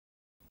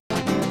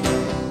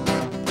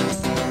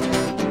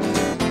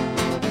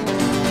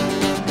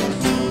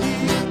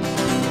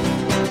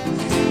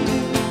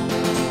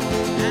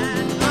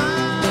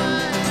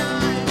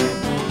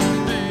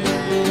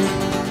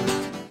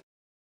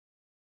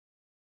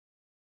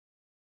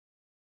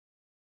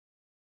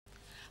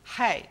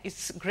Hi,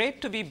 it's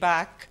great to be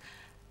back.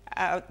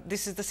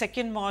 This is the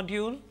second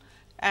module,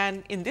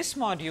 and in this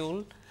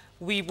module,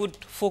 we would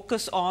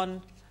focus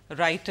on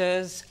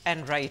writers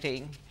and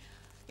writing.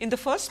 In the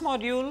first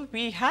module,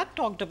 we had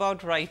talked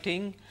about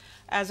writing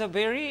as a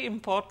very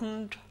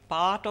important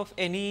part of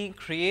any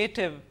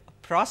creative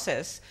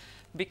process,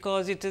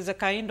 because it is a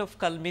kind of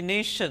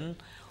culmination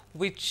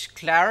which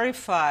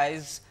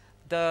clarifies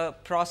the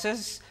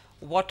process,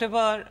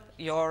 whatever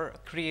your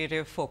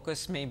creative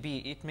focus may be.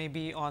 It may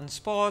be on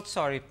sports,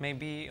 or it may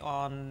be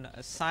on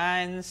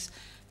science,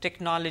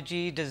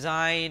 technology,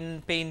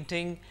 design,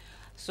 painting.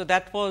 So,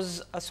 that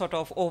was a sort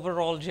of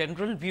overall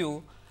general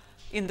view.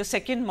 In the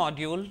second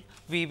module,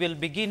 we will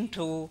begin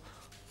to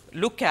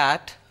look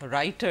at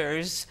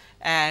writers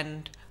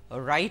and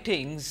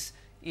writings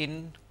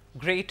in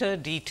greater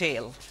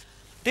detail.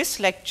 This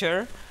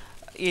lecture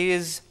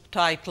is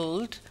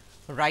titled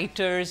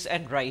Writers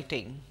and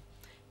Writing,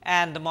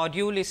 and the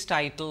module is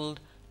titled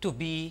To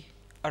Be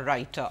a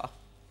Writer.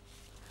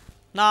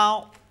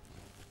 Now,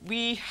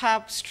 we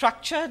have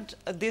structured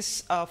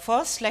this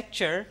first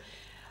lecture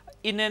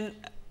in a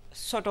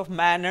sort of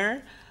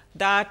manner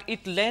that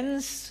it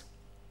lends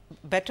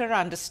better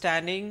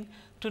understanding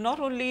to not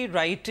only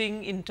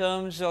writing in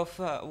terms of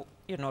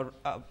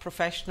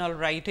professional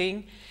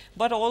writing,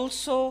 but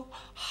also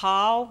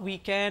how we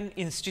can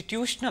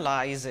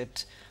institutionalize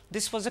it.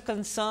 This was a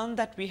concern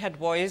that we had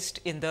voiced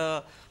in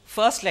the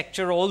first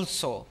lecture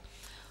also.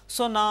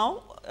 So,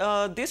 now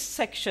this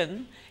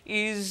section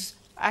is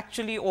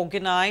actually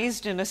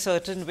organized in a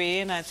certain way,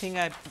 and I think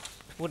I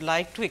would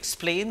like to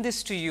explain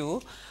this to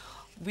you.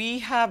 We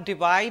have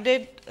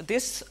divided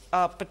this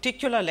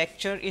particular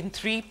lecture in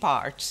three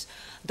parts.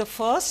 The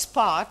first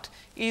part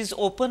is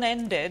open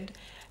ended,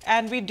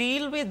 and we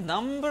deal with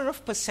number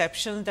of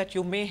perceptions that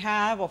you may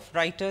have of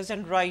writers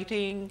and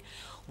writing.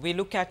 We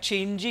look at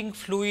changing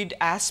fluid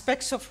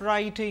aspects of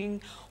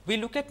writing, we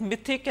look at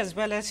mythic as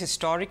well as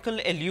historical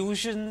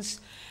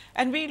allusions,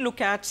 and we look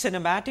at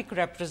cinematic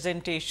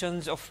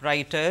representations of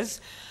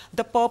writers.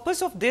 The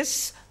purpose of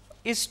this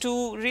is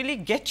to really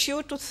get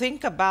you to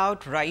think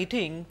about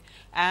writing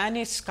and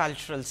its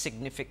cultural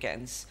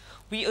significance.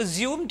 We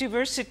assume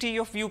diversity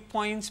of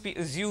viewpoints, we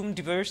assume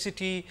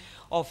diversity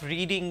of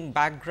reading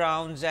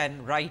backgrounds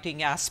and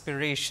writing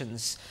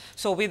aspirations.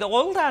 So, with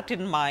all that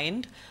in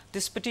mind,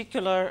 this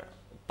particular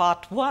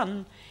part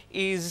 1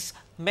 is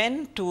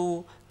meant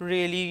to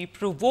really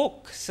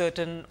provoke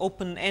certain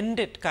open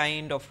ended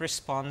kind of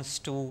response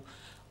to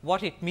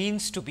what it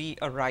means to be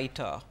a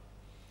writer.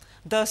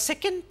 The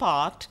second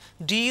part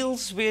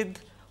deals with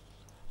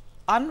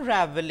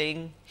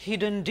unraveling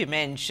hidden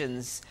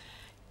dimensions.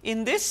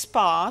 In this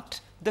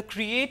part, the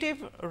creative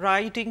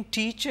writing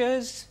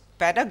teacher's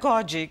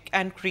pedagogic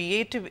and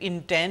creative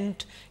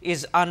intent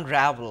is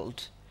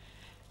unraveled.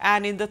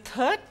 And in the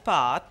third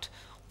part,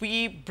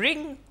 we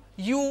bring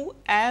you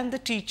and the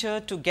teacher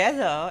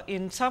together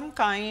in some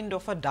kind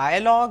of a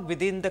dialogue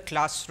within the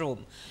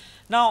classroom.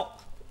 Now,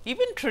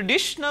 even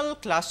traditional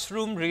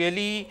classroom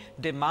really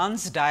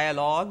demands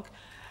dialogue,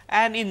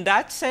 and in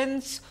that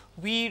sense,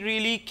 we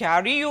really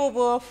carry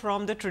over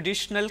from the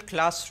traditional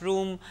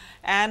classroom,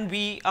 and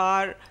we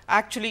are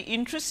actually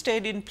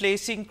interested in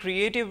placing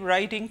creative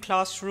writing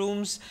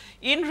classrooms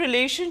in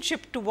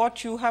relationship to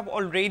what you have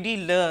already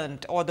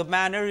learned, or the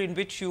manner in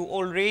which you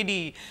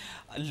already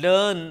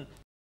learn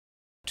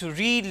to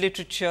read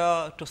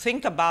literature, to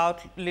think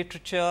about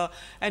literature,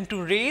 and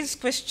to raise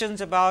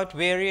questions about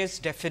various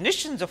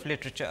definitions of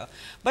literature.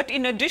 But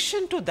in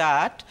addition to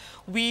that,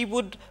 we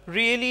would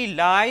really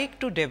like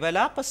to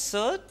develop a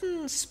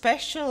certain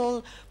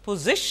special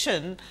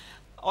position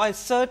or a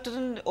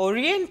certain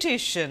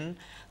orientation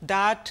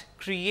that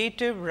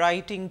creative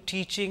writing,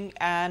 teaching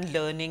and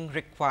learning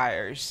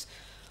requires.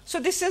 So,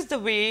 this is the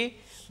way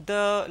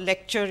the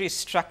lecture is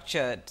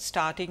structured,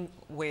 starting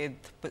with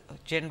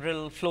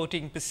general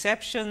floating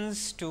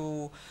perceptions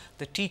to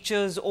the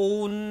teacher's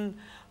own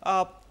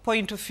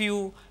point of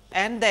view,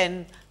 and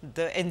then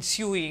the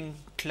ensuing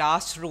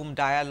classroom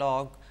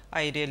dialogue,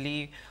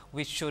 ideally,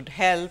 which should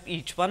help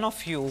each one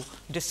of you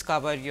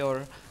discover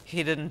your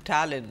hidden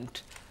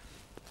talent.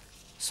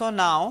 So,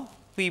 now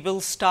we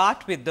will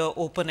start with the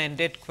open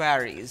ended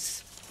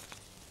queries.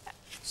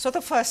 So,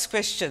 the first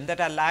question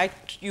that I would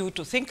like you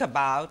to think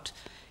about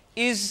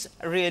is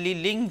really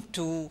linked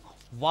to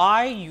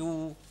why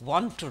you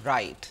want to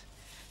write.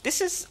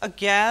 This is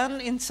again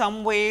in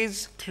some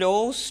ways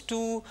close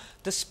to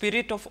the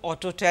spirit of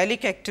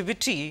autotelic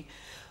activity,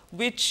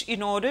 which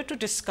in order to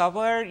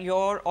discover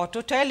your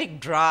autotelic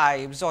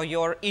drives or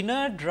your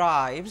inner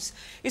drives,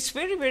 it's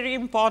very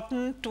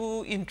important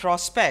to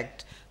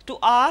introspect, to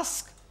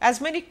ask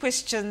as many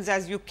questions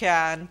as you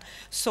can,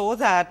 so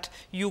that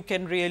you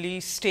can really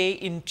stay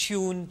in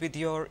tune with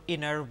your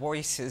inner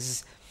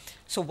voices.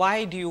 So,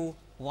 why do you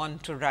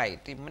want to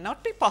write? It may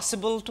not be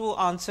possible to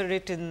answer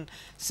it in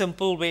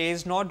simple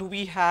ways, nor do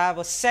we have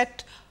a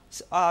set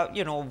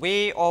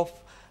way of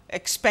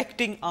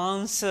expecting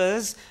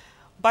answers,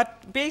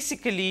 but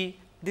basically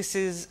this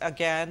is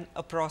again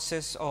a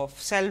process of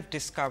self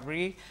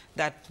discovery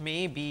that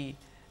may be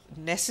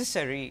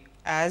necessary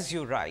as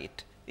you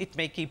write. It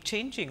may keep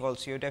changing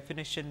also, your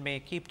definition may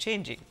keep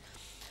changing.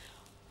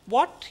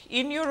 What,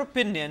 in your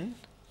opinion,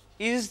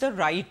 is the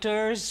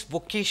writer's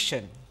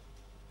vocation?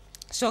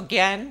 So,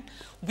 again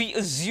we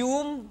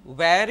assume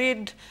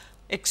varied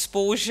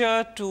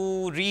exposure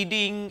to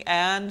reading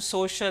and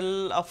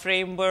social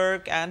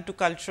framework and to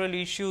cultural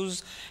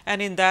issues,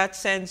 and in that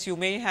sense you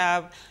may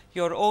have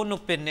your own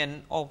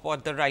opinion of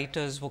what the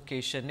writer's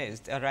vocation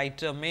is. A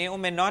writer may or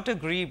may not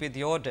agree with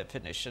your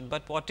definition,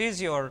 but what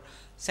is your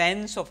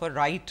sense of a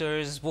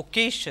writer's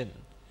vocation?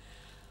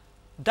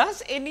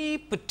 Does any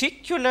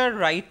particular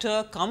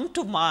writer come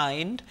to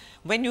mind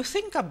when you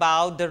think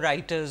about the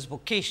writer's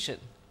vocation?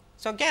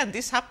 So, again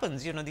this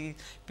happens,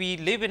 we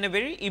live in a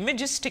very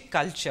imagistic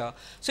culture.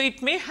 So,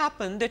 it may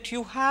happen that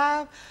you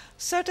have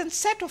certain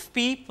set of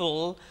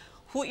people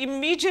who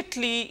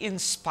immediately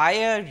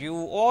inspire you,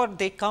 or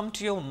they come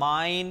to your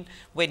mind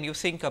when you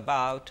think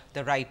about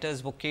the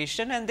writer's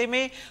vocation, and they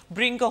may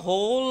bring a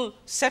whole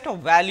set of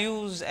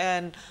values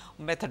and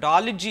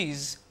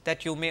methodologies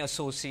that you may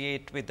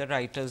associate with the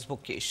writer's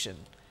vocation.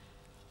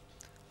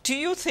 Do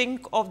you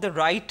think of the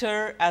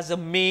writer as a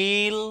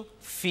male,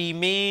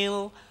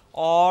 female,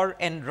 or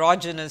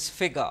androgynous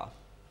figure?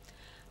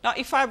 Now,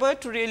 if I were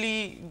to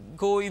really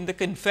go in the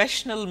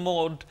confessional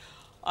mode,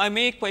 I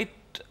may quite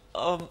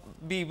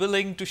be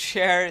willing to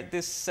share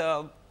this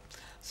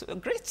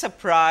great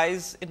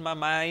surprise in my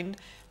mind,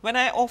 when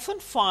I often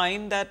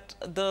find that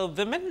the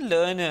women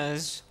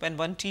learners, when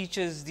one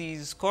teaches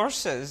these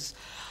courses,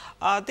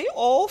 they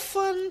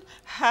often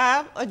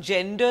have a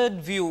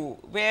gendered view,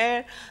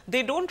 where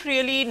they do not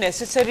really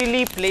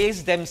necessarily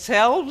place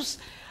themselves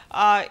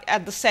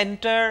at the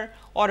center,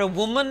 or a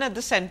woman at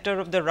the center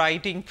of the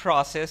writing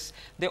process.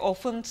 They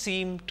often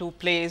seem to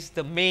place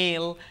the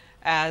male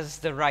as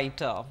the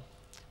writer.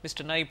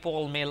 Mr.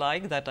 Naipaul may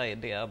like that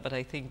idea, but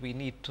I think we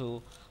need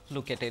to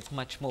look at it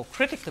much more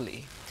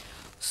critically.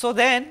 So,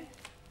 then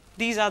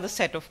these are the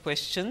set of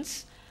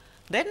questions.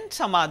 Then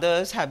some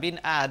others have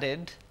been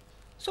added.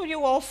 So,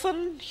 you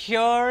often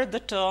hear the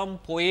term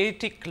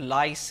poetic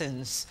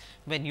license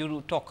when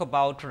you talk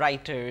about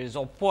writers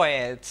or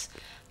poets.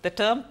 The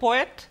term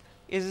poet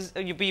is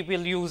we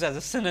will use as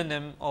a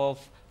synonym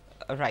of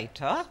a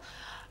writer,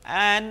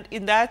 and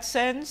in that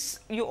sense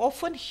you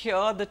often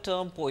hear the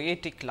term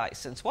poetic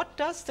license. What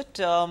does the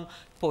term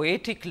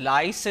poetic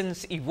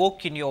license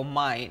evoke in your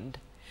mind?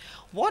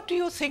 What do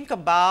you think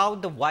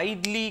about the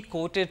widely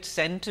quoted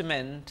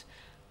sentiment,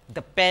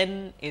 the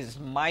pen is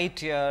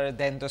mightier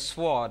than the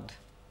sword?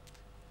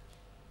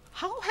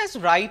 How has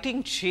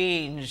writing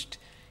changed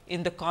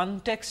in the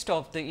context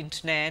of the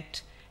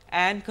internet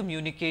and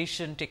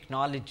communication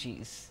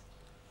technologies?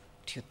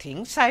 Do you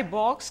think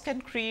cyborgs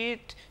can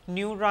create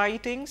new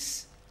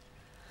writings?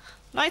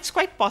 Now, it is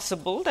quite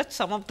possible that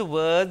some of the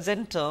words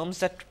and terms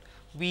that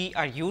we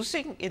are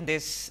using in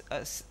this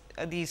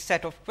these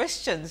set of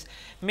questions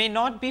may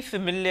not be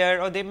familiar,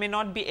 or they may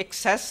not be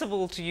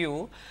accessible to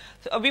you.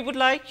 So, we would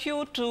like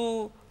you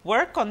to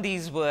work on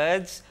these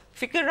words,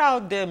 figure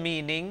out their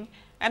meaning,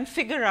 and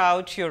figure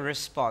out your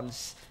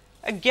response.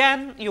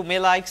 Again, you may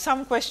like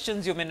some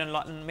questions, you may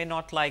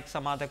not like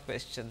some other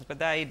questions, but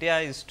the idea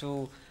is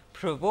to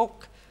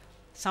provoke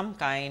some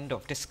kind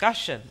of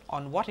discussion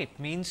on what it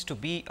means to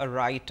be a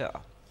writer.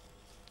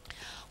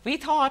 We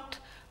thought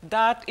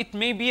that it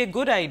may be a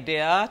good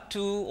idea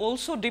to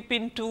also dip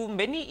into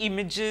many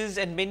images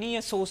and many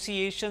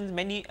associations,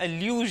 many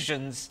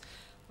allusions,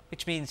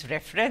 which means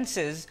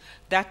references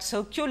that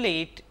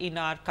circulate in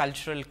our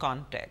cultural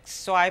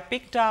context. So, I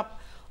picked up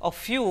a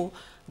few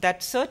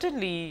that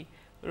certainly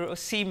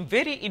seem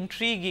very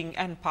intriguing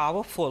and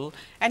powerful,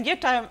 and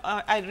yet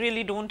I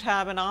really do not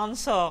have an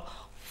answer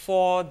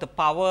for the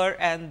power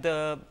and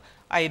the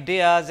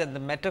ideas and the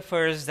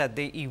metaphors that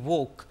they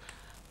evoke.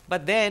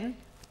 But then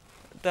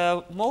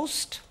the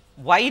most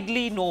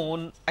widely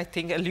known, I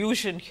think,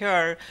 allusion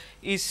here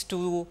is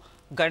to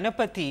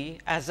Ganapati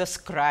as a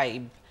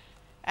scribe,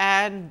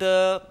 and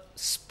the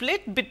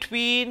split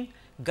between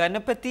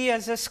Ganapati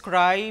as a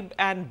scribe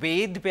and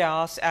Ved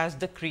Vyas as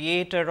the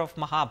creator of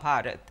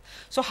Mahabharata.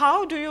 So,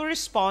 how do you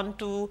respond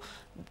to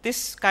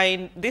this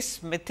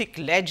mythic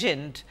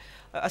legend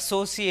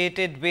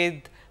associated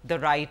with the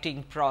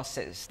writing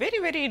process? Very,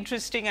 very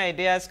interesting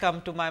ideas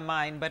come to my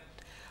mind, but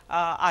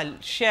I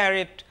will share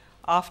it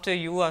after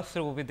you are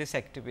through with this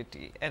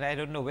activity, and I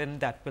do not know when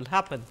that will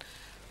happen.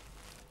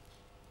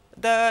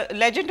 The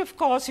legend, of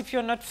course, if you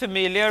are not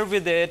familiar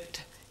with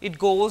it, it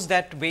goes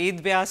that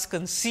Ved Vyas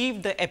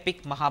conceived the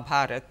epic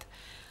Mahabharata,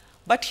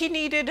 but he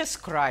needed a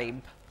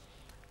scribe.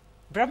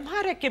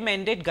 Brahma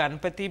recommended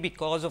Ganapati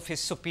because of his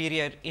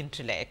superior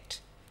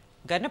intellect.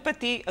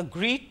 Ganapati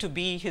agreed to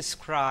be his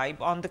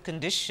scribe on the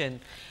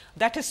condition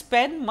that his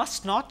pen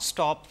must not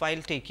stop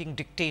while taking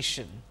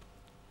dictation.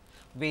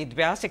 Ved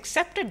Vyas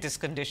accepted this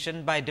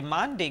condition by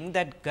demanding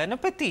that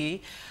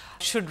Ganapati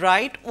should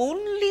write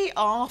only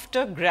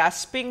after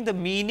grasping the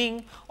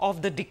meaning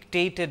of the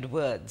dictated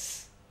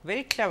words.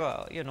 Very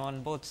clever,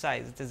 on both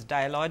sides, this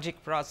dialogic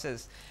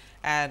process,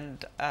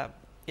 and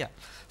Yeah.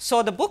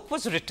 So, the book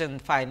was written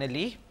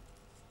finally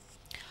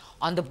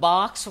on the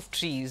barks of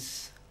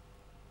trees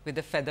with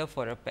a feather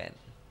for a pen.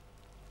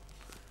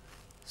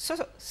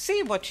 So,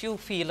 see what you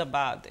feel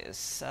about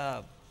this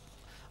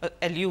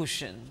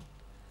allusion.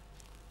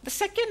 The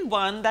second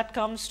one that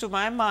comes to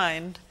my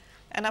mind,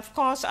 and of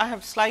course, I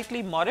have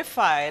slightly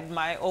modified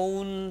my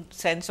own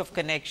sense of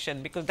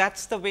connection, because that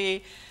is the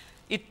way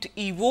it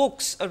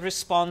evokes a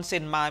response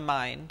in my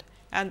mind,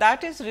 and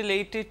that is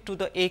related to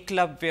the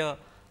Eklavya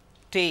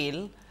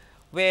tale,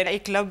 where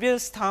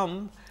Eklavya's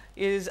thumb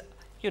is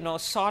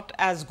sought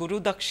as Guru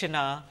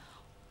Dakshina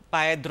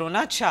by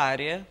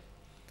Dronacharya,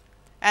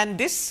 and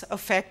this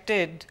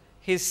affected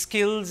his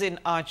skills in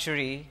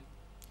archery,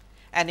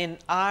 and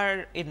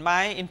in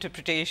my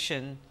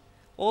interpretation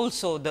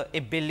also the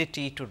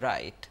ability to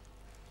write.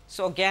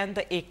 So, again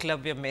the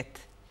Eklavya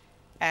myth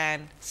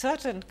and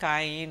certain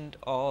kind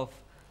of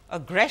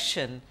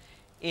aggression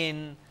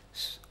in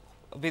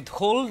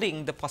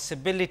withholding the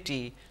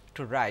possibility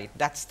to write.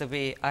 That is the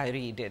way I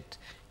read it.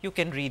 You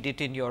can read it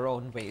in your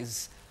own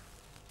ways.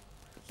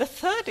 The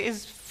third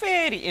is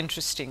very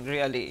interesting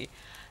really,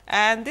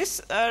 and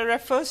this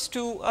refers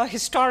to a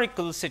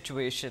historical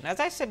situation.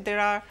 As I said, there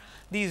are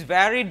these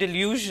varied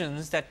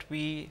illusions that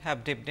we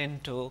have dipped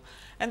into,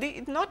 and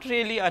they not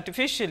really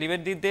artificially,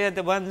 but they are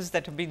the ones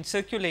that have been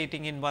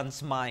circulating in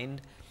one's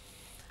mind.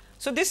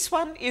 So, this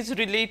one is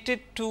related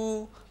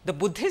to the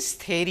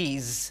Buddhist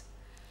theories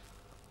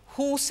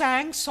who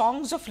sang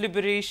songs of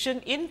liberation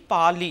in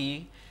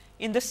Pali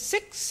in the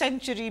 6th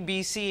century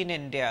BC in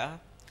India,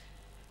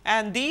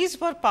 and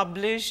these were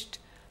published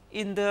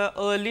in the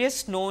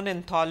earliest known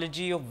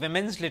anthology of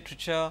women's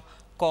literature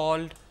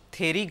called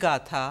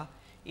Therigatha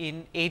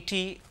in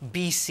 80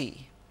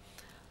 BC.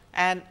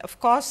 And of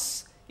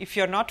course, if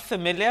you are not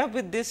familiar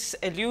with this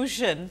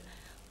allusion,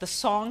 the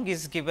song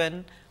is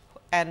given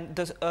and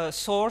the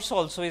source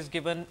also is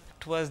given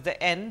towards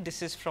the end.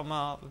 This is from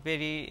a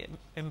very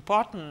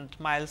important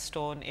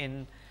milestone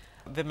in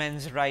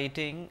women's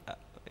writing,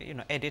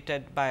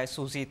 edited by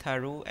Susie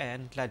Tharu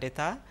and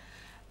Ladita.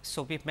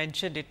 So, we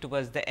mentioned it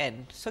towards the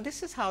end. So,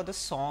 this is how the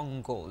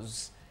song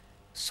goes.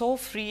 So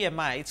free am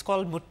I, it is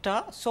called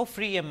Mutta. So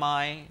free am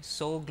I,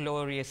 so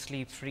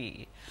gloriously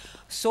free.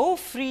 So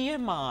free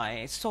am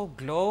I, so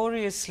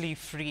gloriously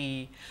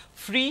free,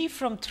 free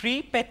from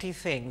 3 petty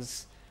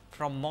things,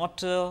 from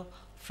mortar,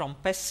 from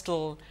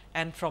pestle,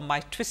 and from my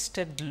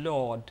twisted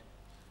lord.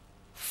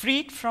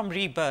 Freed from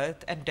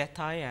rebirth and death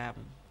I am,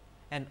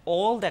 and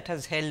all that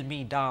has held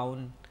me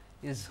down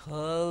is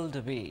hurled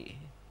away.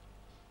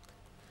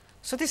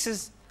 So, this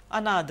is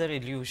another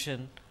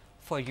illusion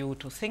for you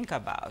to think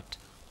about.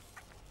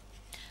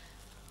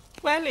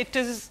 Well, it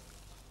is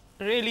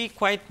really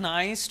quite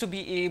nice to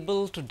be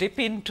able to dip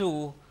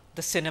into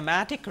the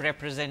cinematic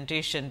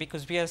representation,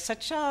 because we are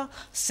such a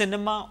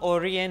cinema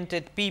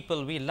oriented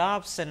people. We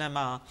love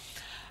cinema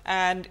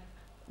and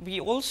we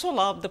also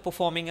love the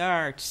performing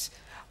arts,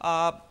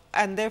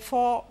 and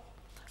therefore,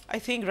 I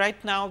think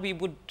right now we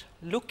would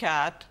look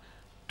at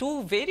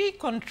 2 very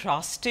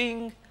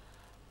contrasting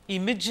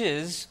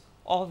images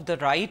of the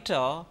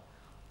writer,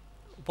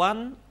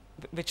 one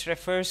which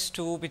refers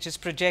to, which is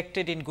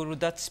projected in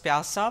Gurudutt's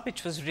Pyasa,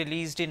 which was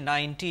released in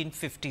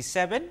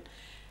 1957,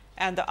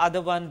 and the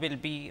other one will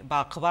be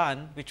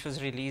Bhagwan, which was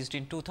released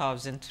in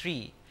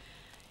 2003.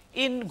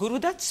 In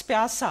Gurudutt's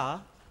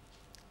Pyasa,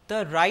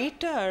 the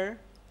writer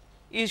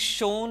is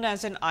shown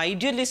as an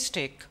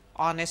idealistic,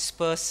 honest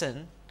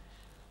person.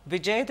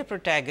 Vijay, the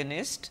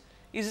protagonist,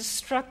 is a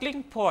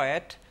struggling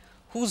poet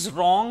who is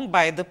wronged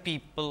by the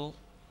people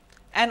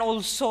and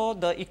also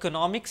the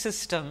economic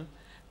system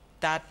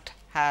that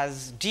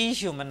has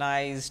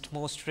dehumanized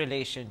most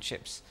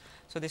relationships.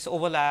 So, this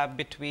overlap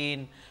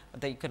between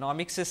the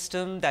economic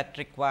system that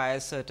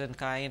requires certain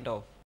kind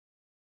of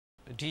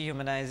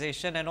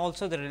dehumanization and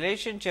also the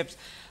relationships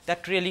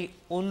that really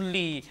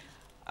only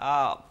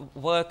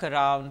work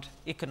around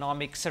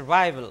economic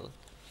survival.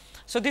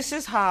 So, this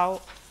is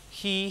how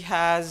he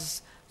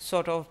has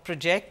sort of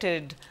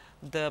projected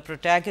the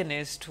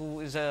protagonist,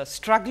 who is a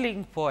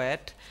struggling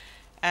poet,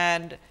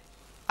 and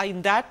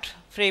in that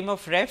frame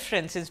of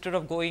reference, instead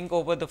of going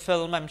over the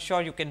film, I am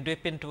sure you can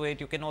dip into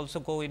it. You can also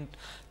go into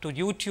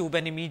YouTube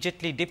and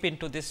immediately dip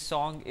into this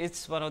song. It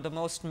is one of the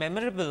most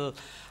memorable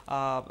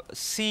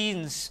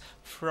scenes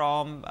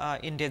from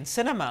Indian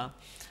cinema.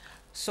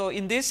 So,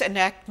 in this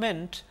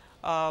enactment,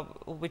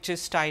 which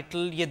is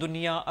titled Ye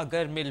Duniya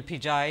Agar Mil Bhi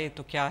Jaye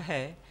To Kya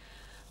Hai,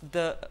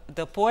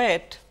 the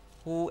poet,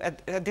 who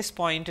at this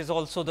point is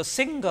also the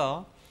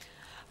singer,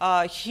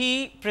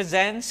 he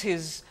presents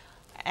his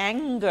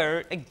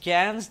anger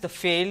against the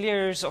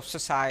failures of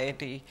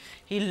society.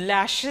 He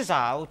lashes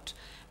out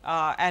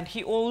and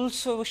he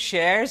also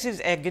shares his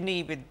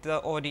agony with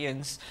the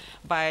audience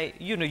by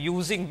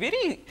using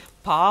very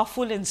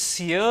powerful and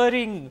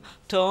searing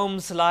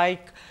terms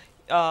like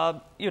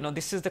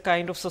this is the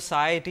kind of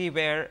society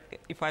where,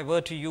 if I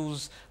were to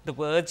use the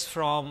words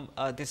from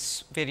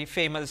this very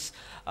famous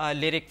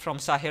lyric from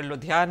Sahir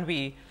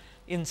Ludhianvi,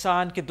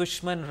 इंसान के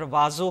दुश्मन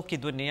रवाज़ों की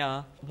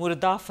दुनिया,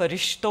 मुर्दा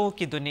फरिश्तों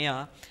की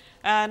दुनिया.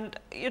 And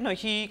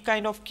he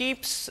kind of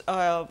keeps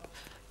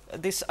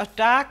this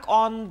attack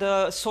on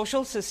the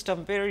social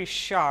system very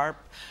sharp.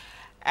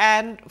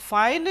 And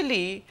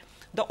finally,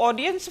 the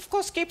audience of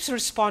course keeps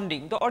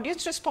responding. The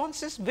audience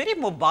response is very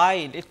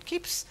mobile. It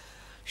keeps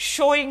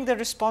showing the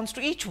response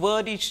to each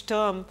word, each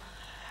term.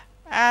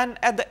 And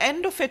at the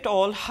end of it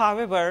all,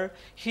 however,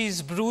 he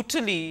is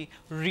brutally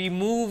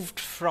removed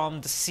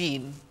from the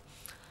scene.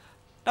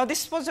 Now,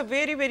 this was a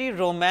very, very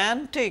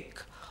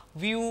romantic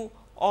view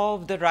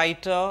of the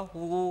writer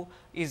who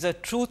is a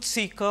truth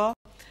seeker,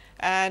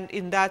 and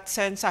in that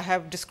sense I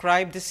have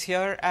described this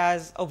here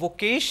as a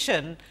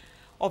vocation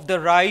of the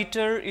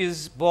writer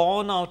is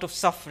born out of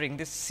suffering.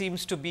 This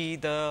seems to be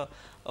the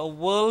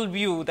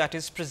worldview that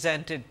is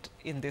presented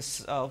in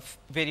this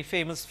very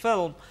famous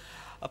film,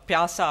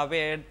 Pyasa,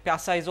 where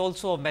Pyasa is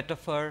also a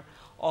metaphor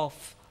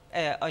of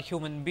a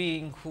human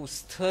being who's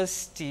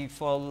thirsty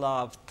for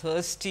love,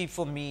 thirsty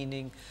for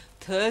meaning,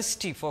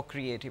 thirsty for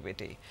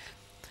creativity.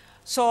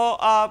 So,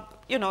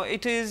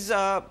 it is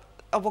a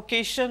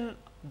vocation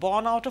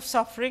born out of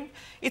suffering.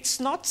 It's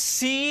not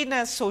seen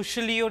as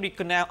socially or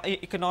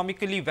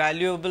economically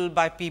valuable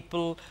by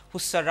people who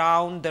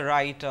surround the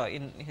writer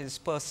in his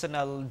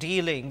personal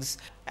dealings.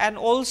 And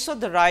also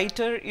the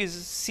writer is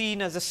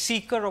seen as a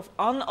seeker of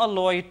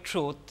unalloyed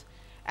truth,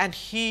 and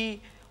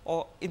he,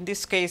 or in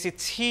this case it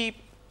is he,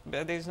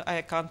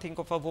 I can't think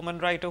of a woman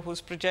writer who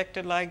is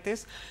projected like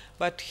this,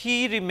 but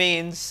he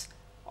remains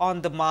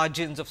on the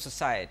margins of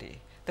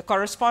society. The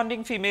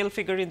corresponding female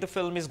figure in the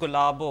film is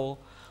Gulabo,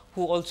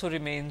 who also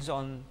remains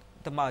on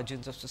the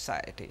margins of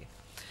society.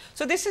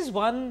 So, this is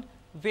one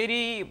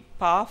very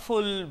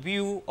powerful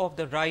view of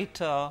the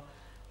writer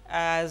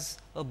as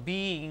a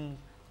being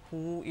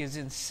who is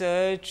in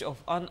search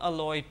of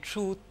unalloyed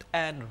truth,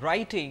 and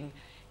writing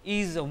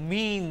is a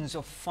means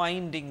of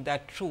finding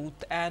that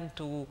truth, and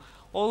to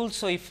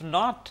also, if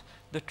not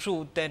the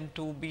truth, then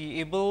to be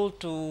able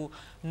to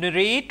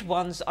narrate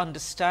one's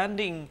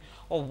understanding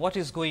of what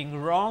is going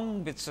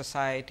wrong with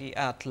society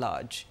at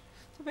large.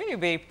 It's a very,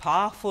 very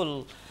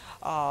powerful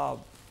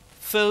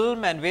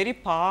film and very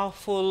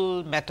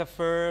powerful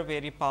metaphor,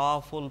 very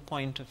powerful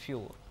point of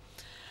view.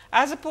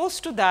 As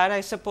opposed to that,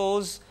 I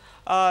suppose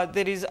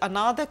there is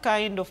another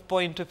kind of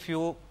point of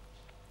view,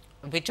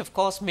 which of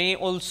course may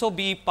also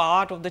be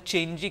part of the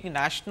changing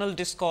national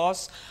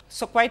discourse.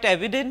 So, quite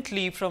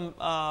evidently from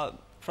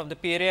the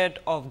period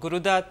of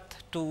Gurudutt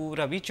to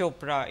Ravi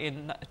Chopra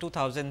in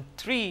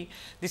 2003,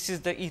 this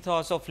is the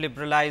ethos of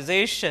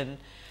liberalization,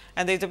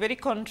 and there is a very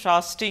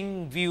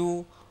contrasting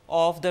view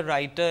of the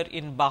writer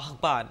in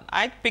Baghban.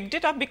 I picked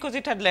it up because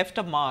it had left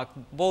a mark.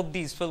 Both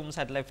these films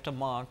had left a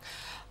mark,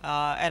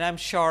 and I am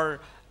sure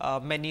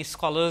many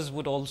scholars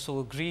would also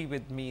agree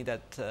with me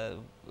that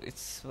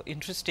it's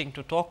interesting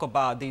to talk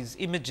about these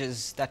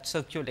images that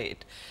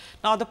circulate.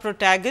 Now, the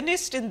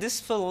protagonist in this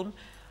film,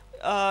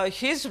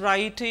 his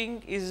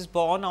writing is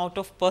born out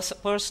of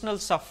personal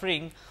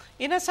suffering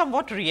in a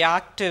somewhat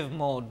reactive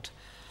mode.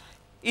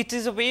 It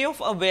is a way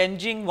of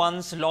avenging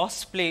one's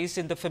lost place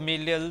in the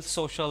familial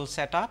social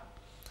setup.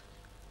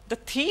 The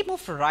theme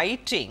of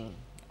writing,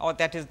 or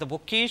that is the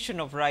vocation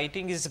of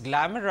writing, is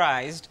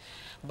glamorized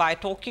by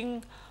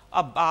talking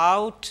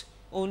about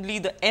only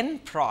the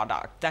end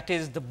product, that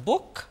is the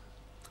book.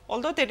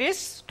 Although there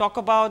is talk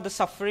about the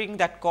suffering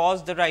that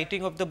caused the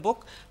writing of the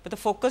book, but the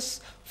focus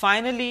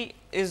finally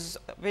is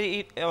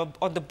very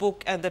on the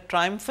book and the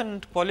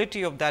triumphant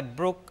quality of that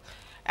book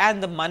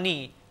and the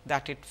money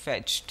that it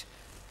fetched.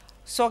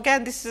 So,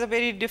 again this is a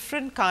very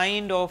different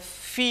kind of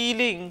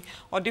feeling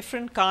or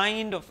different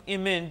kind of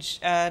image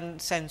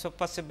and sense of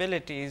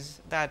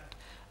possibilities that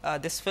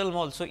this film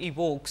also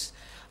evokes.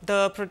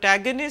 The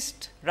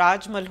protagonist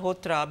Raj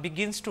Malhotra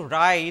begins to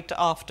write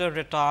after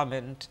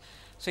retirement.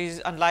 So, he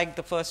is unlike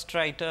the first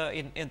writer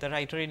in the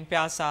writer in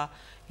Pyasa,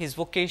 his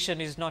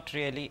vocation is not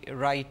really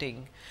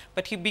writing,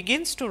 but he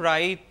begins to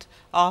write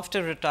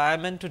after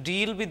retirement to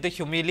deal with the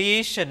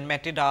humiliation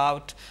meted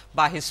out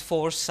by his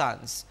 4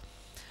 sons.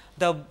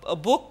 The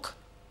book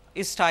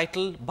is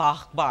titled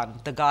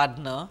Baghban, the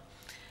gardener,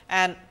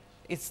 and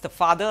it is the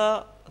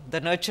father, the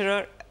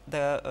nurturer.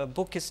 The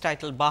book is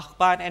titled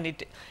Baghban, and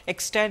it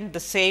extends the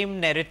same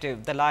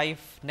narrative, the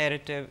life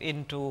narrative,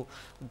 into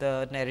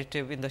the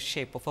narrative in the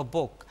shape of a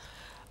book.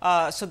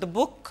 So, the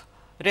book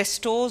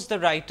restores the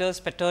writer's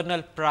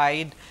paternal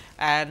pride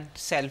and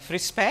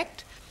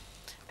self-respect,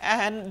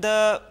 and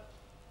the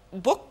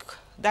book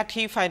that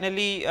he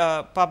finally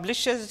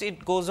publishes,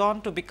 it goes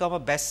on to become a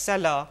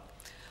bestseller,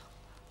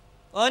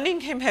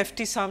 earning him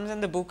hefty sums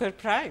and the Booker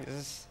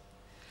Prize.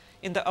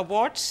 In the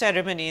awards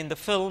ceremony in the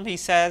film, he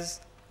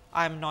says,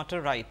 "I am not a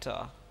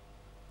writer.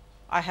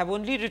 I have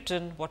only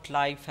written what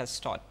life has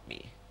taught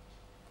me."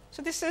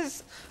 So, this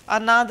is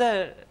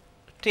another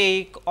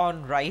take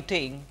on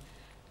writing,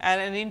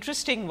 and an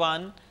interesting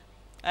one,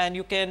 and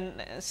you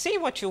can see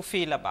what you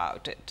feel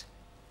about it.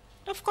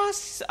 Of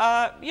course,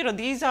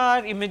 these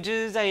are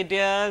images,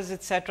 ideas,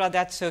 etc.,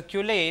 that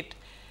circulate,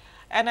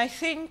 and I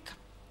think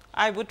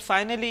I would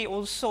finally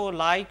also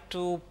like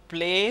to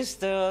place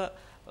the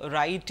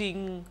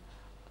writing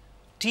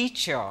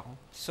teacher,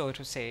 so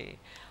to say,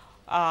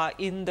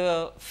 in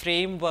the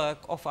framework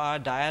of our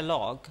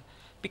dialogue,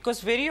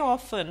 because very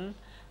often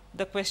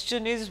the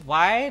question is,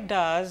 why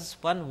does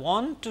one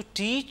want to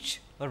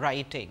teach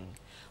writing?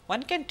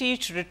 One can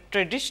teach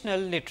traditional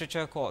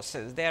literature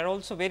courses, they are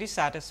also very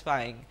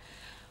satisfying,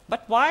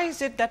 but why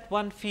is it that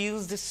one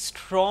feels this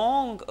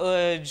strong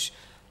urge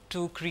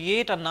to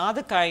create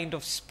another kind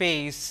of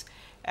space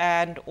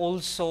and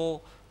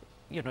also,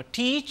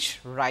 teach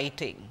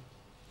writing?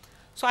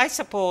 So, I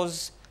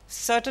suppose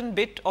certain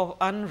bit of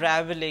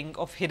unraveling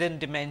of hidden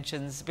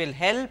dimensions will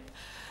help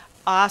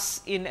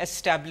us in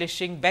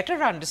establishing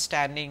better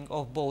understanding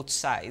of both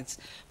sides.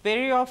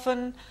 Very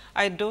often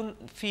I do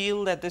not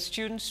feel that the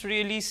students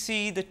really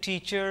see the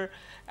teacher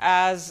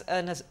as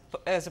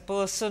a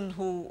person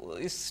who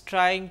is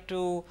trying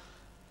to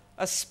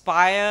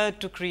aspire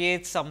to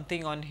create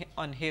something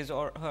on his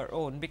or her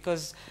own,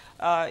 because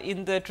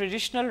in the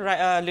traditional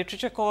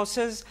literature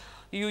courses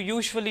you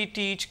usually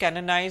teach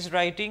canonized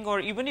writing, or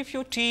even if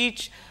you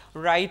teach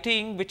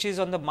writing which is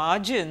on the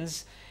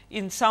margins,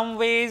 in some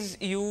ways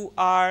you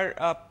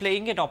are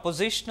playing an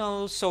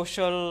oppositional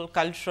social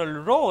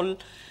cultural role,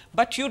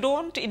 but you do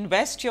not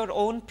invest your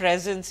own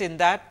presence in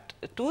that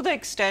to the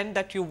extent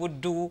that you would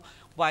do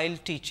while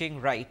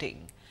teaching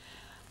writing.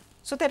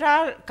 So, there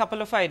are a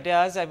couple of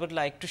ideas I would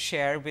like to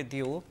share with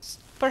you.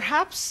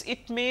 Perhaps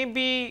it may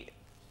be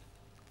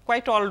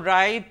quite all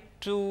right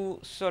to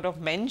sort of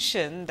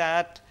mention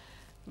that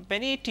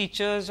many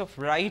teachers of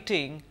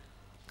writing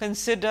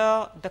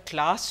consider the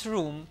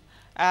classroom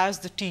as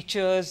the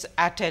teacher's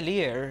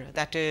atelier,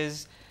 that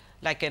is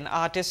like an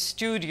artist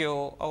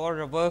studio or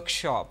a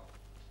workshop.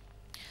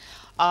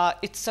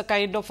 It is a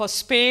kind of a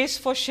space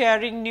for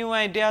sharing new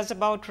ideas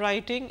about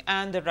writing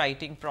and the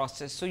writing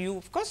process. So, you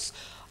of course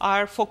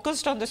are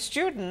focused on the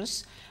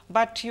students,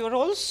 but you are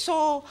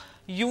also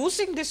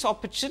using this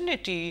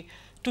opportunity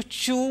to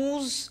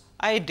choose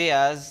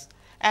ideas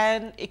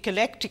and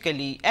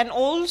eclectically, and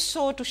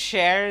also to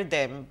share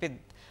them with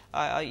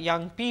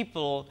young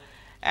people,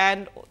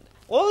 and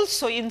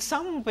also in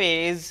some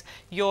ways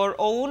your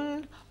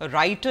own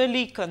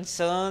writerly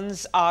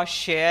concerns are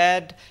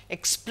shared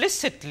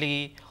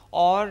explicitly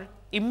or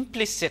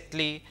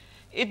implicitly.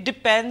 It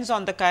depends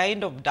on the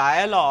kind of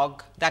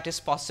dialogue that is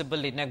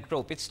possible in a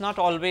group. It is not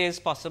always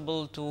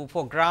possible to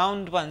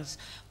foreground one's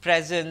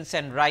presence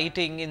and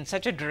writing in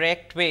such a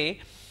direct way.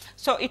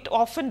 So, it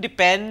often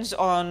depends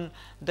on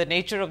the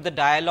nature of the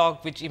dialogue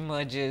which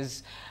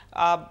emerges,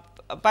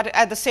 but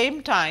at the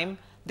same time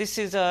this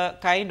is a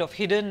kind of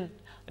hidden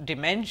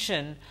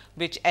dimension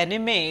which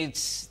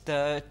animates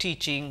the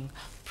teaching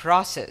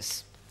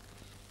process.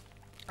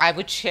 I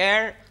would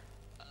share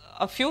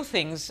a few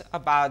things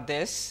about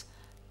this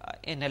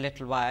in a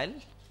little while.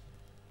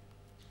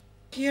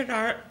 Here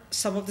are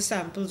some of the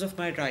samples of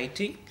my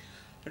writing.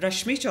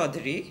 Rashmi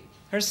Chaudhary,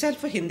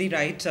 herself a Hindi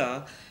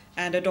writer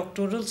and a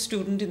doctoral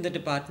student in the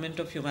Department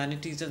of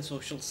Humanities and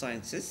Social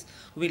Sciences,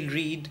 will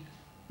read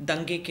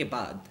Dange ke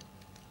Baad.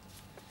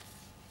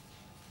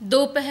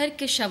 दोपहर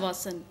के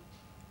शवासन,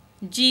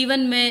 जीवन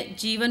में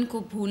जीवन को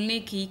भूलने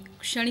की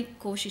क्षणिक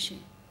कोशिशें,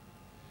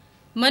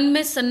 मन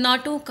में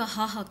सन्नाटों का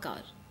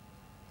हाहाकार,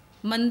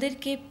 मंदिर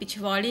के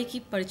पिछवाड़े की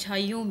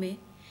परछाइयों में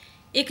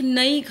एक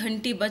नई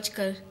घंटी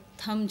बजकर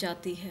थम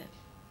जाती है।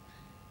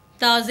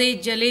 ताज़े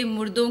जले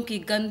मुर्दों की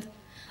गंध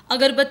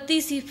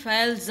अगरबत्ती सी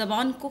फैल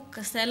ज़बान को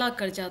कसैला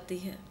कर जाती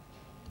है।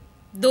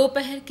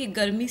 दोपहर की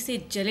गर्मी से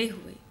जले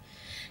हुए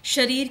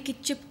शरीर की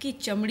चिपकी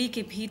चमड़ी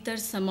के भीतर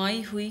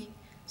समाई हुई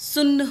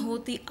सुन्न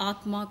होती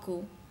आत्मा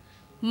को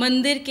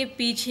मंदिर के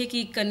पीछे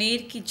की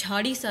कनेर की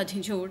झाड़ी सा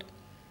झिझोड़,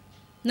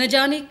 न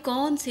जाने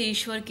कौन से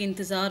ईश्वर के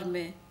इंतज़ार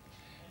में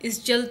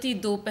इस जलती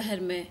दोपहर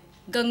में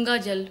गंगा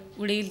जल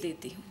उड़ेल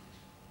देती हूँ।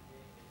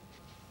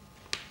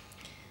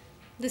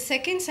 The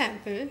second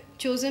sample,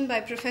 chosen by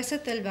Professor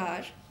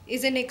Talwar,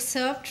 is an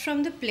excerpt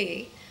from the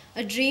play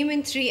A Dream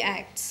in Three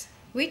Acts,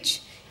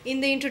 which, in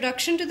the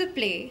introduction to the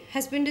play,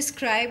 has been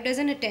described as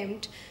an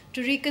attempt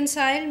to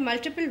reconcile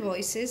multiple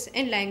voices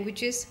and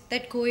languages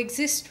that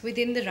coexist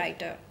within the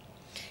writer.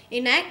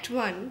 In Act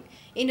 1,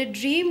 in a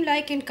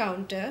dream-like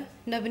encounter,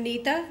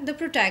 Navanita, the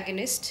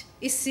protagonist,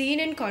 is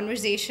seen in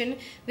conversation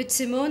with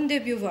Simone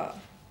de Beauvoir.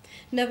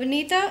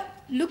 Navanita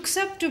looks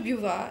up to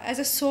Beauvoir as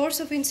a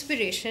source of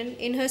inspiration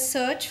in her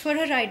search for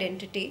her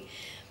identity,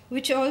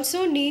 which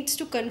also needs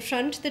to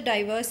confront the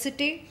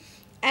diversity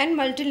and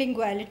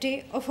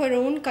multilinguality of her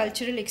own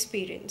cultural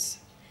experience.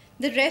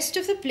 The rest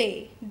of the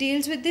play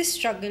deals with this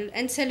struggle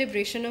and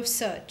celebration of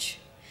search.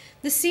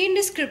 The scene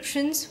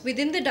descriptions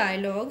within the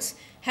dialogues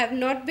have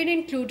not been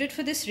included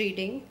for this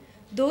reading,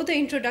 though the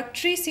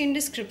introductory scene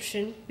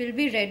description will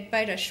be read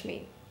by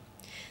Rashmi.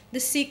 The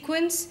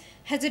sequence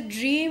has a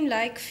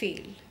dream-like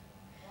feel.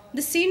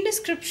 The scene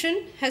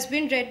description has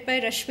been read by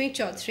Rashmi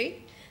Chaudhary,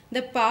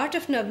 the part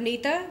of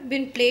Navneeta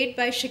been played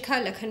by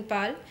Shikha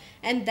Lakhanpal,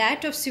 and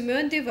that of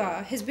Simone de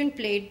Beauvoir has been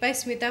played by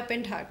Smita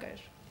Pendharkar.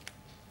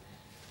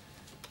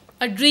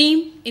 A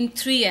Dream in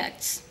Three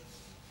Acts.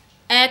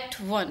 Act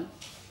 1.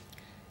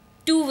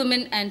 Two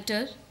women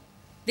enter.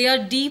 They are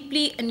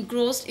deeply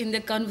engrossed in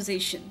their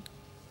conversation.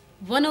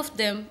 One of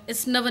them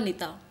is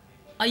Navanita,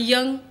 a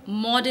young,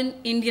 modern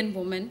Indian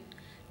woman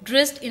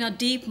dressed in a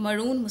deep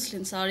maroon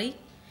muslin sari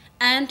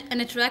and an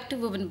attractive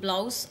woven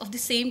blouse of the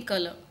same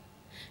color.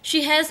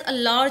 She has a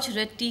large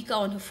red tika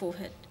on her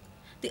forehead.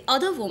 The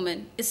other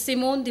woman is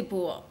Simone de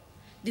Beauvoir,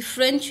 the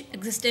French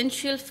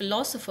existential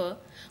philosopher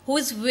who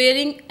is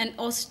wearing an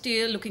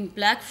austere-looking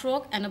black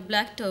frock and a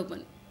black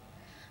turban.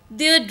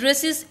 Their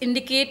dresses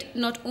indicate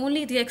not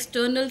only their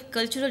external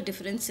cultural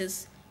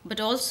differences, but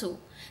also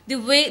the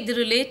way they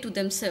relate to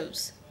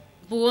themselves.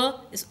 Beauvoir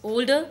is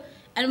older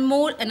and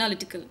more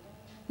analytical.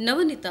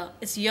 Navanita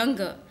is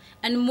younger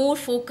and more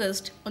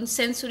focused on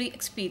sensory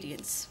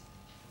experience.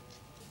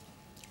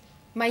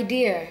 My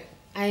dear,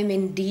 I am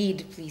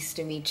indeed pleased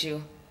to meet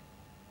you.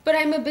 But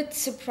I'm a bit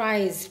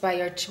surprised by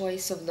your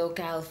choice of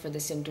locale for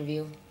this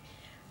interview.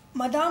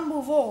 Madame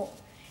Beauvoir,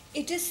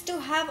 it is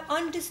to have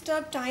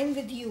undisturbed time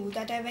with you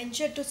that I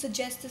ventured to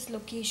suggest this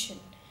location.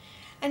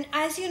 And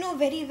as you know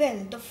very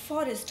well, the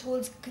forest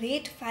holds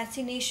great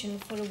fascination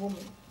for a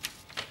woman.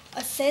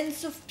 A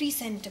sense of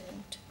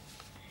presentiment.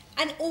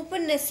 An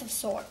openness of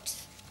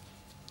sorts.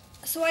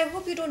 So I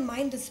hope you don't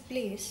mind this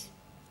place.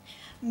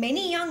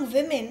 Many young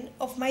women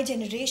of my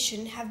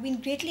generation have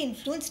been greatly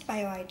influenced by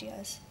your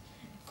ideas.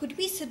 Could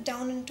we sit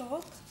down and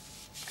talk?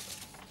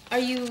 Are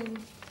you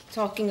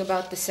talking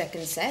about the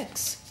second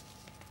sex?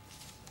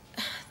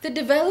 The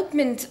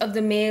development of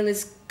the male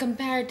is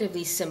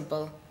comparatively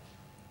simple.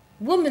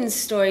 Woman's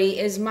story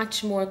is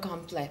much more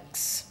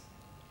complex.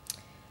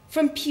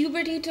 From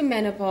puberty to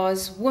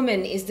menopause,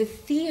 woman is the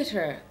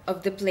theater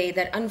of the play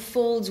that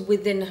unfolds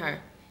within her,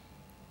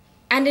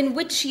 and in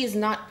which she is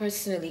not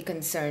personally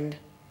concerned.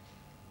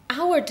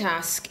 Our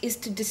task is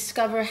to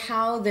discover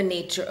how the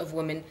nature of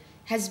woman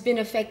has been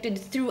affected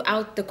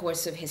throughout the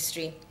course of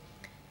history.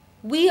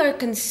 We are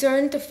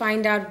concerned to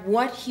find out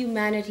what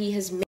humanity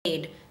has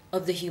made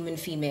of the human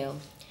female.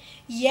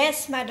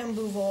 Yes, Madame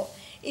Beauvoir,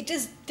 it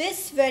is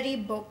this very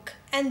book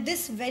and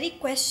this very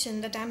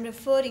question that I am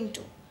referring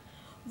to.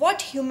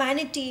 What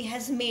humanity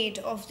has made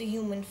of the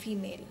human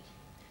female?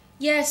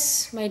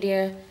 Yes, my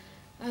dear.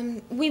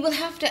 We will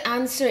have to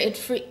answer it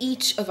for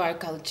each of our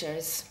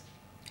cultures.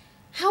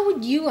 How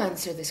would you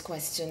answer this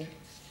question?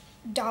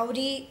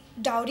 Dowry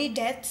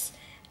deaths,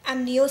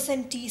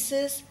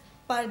 amniocentesis,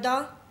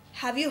 parda,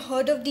 have you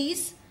heard of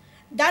these?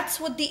 That's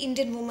what the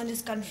Indian woman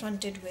is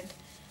confronted with.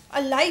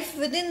 A life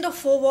within the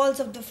four walls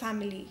of the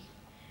family.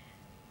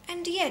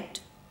 And yet,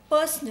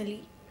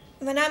 personally,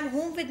 when I'm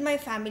home with my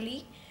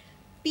family,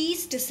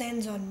 peace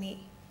descends on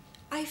me.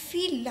 I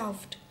feel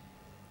loved.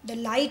 The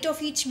light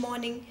of each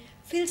morning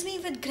fills me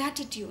with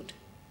gratitude.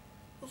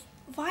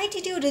 Why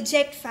did you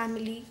reject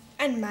family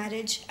and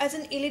marriage as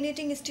an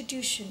alienating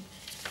institution?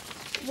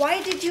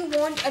 Why did you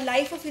want a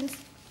life of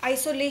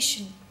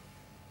isolation?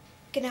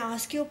 Can I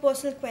ask you a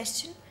personal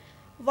question?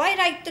 Why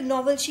write the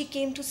novel She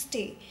Came to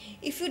Stay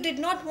if you did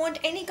not want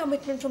any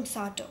commitment from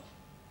Sartre?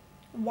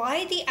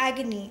 Why the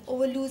agony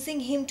over losing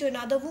him to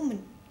another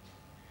woman?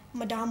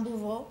 Madame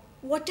Beauvoir,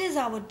 what is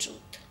our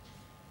truth?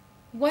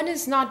 One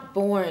is not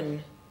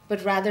born,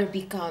 but rather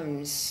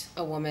becomes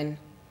a woman.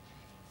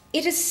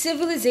 It is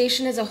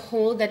civilization as a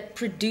whole that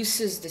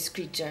produces this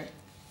creature.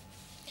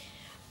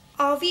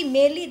 Are we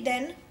merely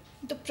then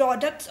the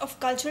products of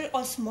cultural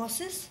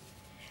osmosis?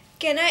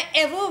 Can I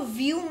ever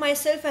view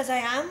myself as I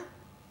am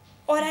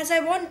or as I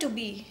want to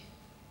be?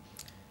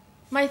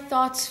 My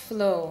thoughts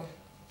flow.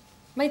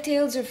 My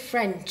tales are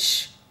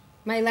French.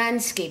 My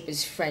landscape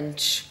is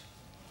French.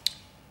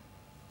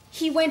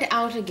 He went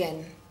out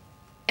again,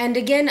 and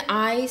again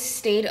I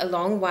stayed a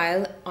long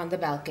while on the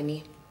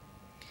balcony.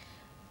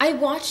 I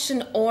watched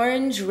an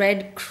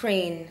orange-red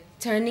crane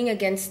turning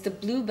against the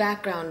blue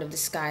background of the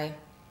sky.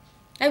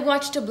 I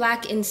watched a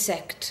black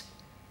insect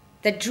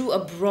that drew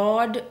a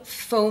broad,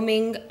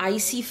 foaming,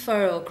 icy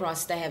furrow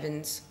across the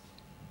heavens.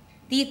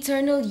 The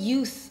eternal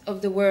youth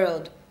of the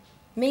world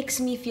makes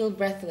me feel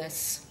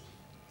breathless.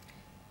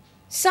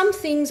 Some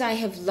things I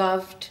have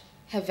loved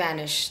have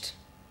vanished.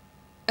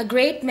 A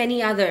great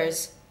many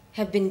others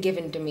have been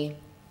given to me.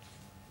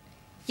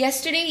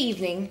 Yesterday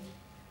evening,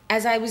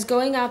 as I was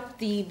going up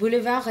the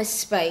Boulevard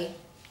Raspail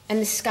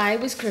and the sky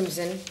was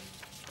crimson,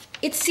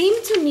 it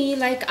seemed to me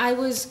like I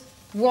was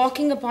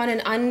walking upon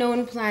an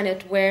unknown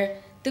planet where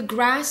the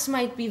grass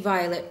might be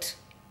violet,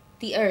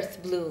 the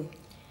earth blue.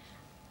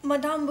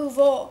 Madame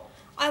Beauvoir,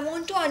 I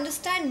want to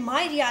understand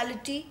my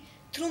reality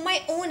through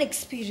my own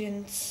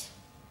experience.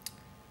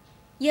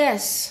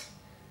 Yes,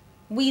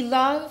 we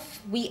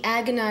love, we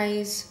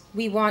agonize,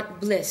 we want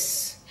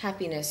bliss,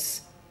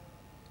 happiness.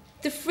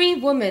 The free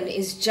woman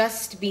is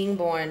just being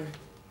born.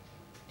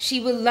 She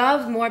will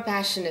love more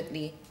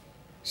passionately.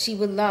 She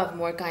will love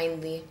more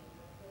kindly.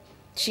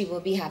 She will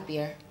be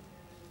happier.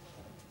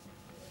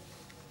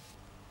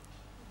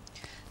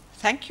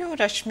 Thank you,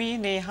 Rashmi,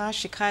 Neha,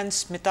 Shikha and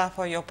Smita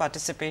for your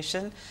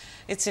participation.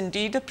 It's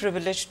indeed a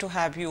privilege to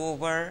have you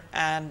over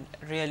and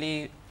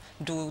really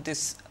do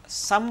this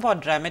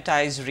somewhat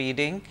dramatized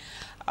reading.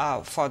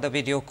 for the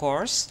video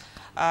course.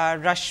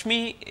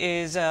 Rashmi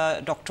is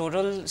a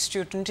doctoral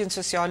student in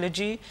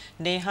sociology.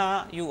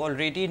 Neha you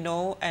already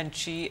know, and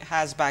she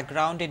has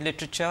background in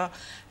literature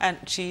and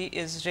she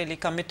is really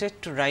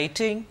committed to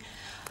writing.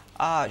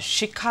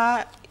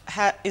 Shikha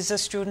is a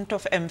student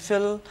of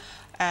MPhil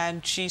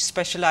and she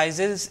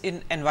specializes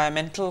in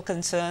environmental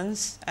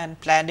concerns and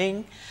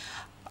planning.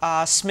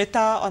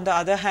 Smita on the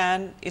other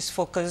hand is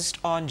focused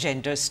on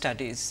gender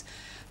studies.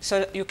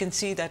 So, you can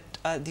see that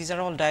these are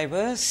all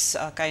diverse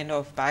kind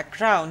of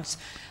backgrounds,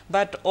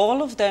 but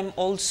all of them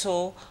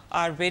also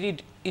are very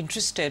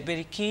interested,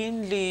 very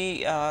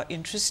keenly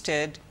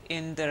interested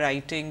in the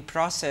writing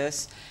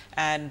process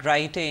and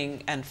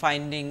writing and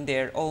finding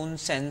their own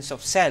sense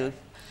of self.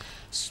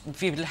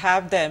 We will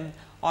have them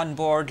on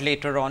board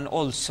later on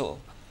also.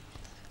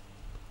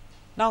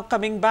 Now,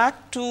 coming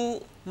back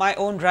to my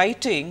own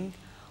writing,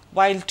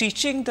 while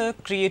teaching the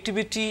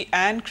creativity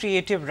and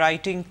creative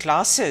writing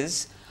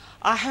classes,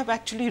 I have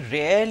actually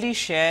rarely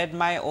shared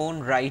my own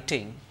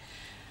writing,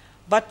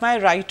 but my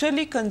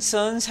writerly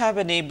concerns have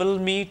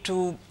enabled me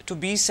to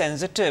be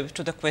sensitive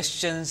to the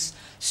questions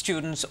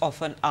students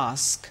often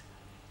ask.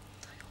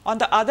 On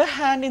the other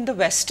hand, in the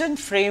Western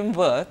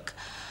framework,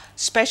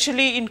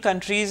 especially in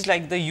countries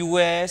like the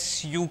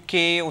US,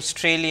 UK,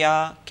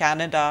 Australia,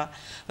 Canada,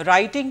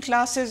 writing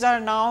classes are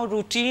now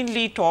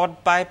routinely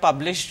taught by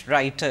published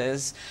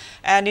writers,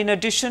 and in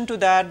addition to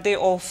that they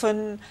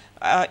often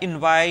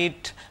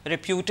invite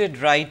reputed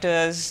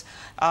writers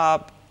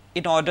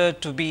in order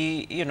to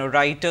be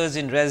writers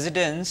in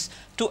residence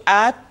to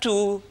add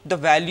to the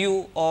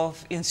value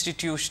of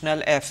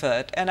institutional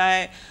effort. And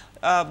I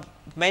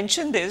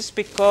mention this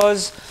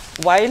because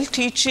while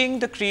teaching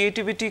the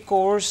creativity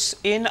course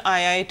in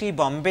IIT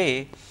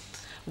Bombay,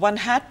 one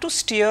had to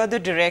steer the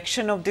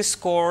direction of this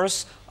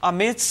course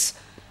amidst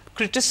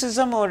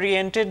criticism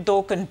oriented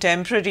though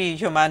contemporary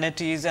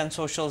humanities and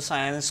social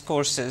science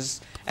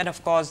courses, and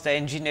of course, the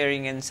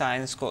engineering and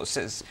science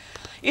courses.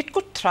 It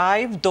could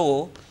thrive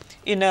though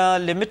in a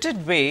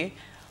limited way,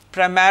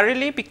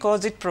 primarily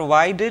because it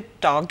provided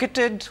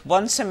targeted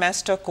one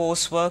semester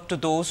coursework to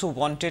those who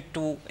wanted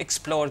to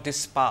explore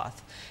this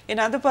path. In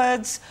other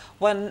words,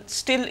 one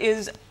still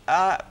is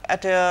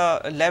at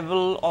a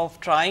level of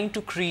trying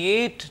to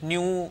create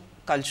new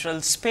cultural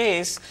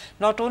space,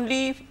 not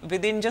only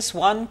within just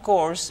one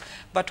course,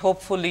 but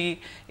hopefully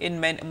in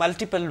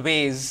multiple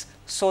ways,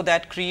 so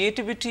that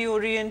creativity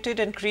oriented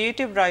and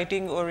creative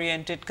writing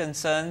oriented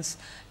concerns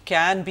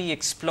can be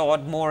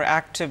explored more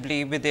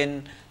actively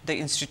within the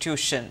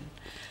institution.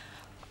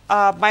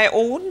 My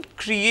own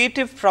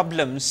creative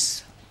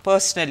problems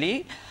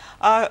personally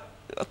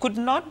could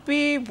not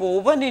be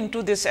woven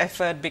into this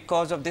effort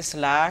because of this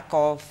lack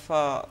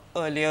of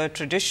earlier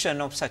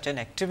tradition of such an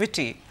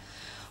activity.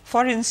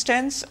 For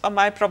instance,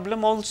 my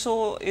problem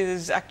also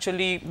is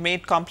actually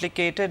made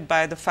complicated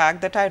by the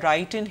fact that I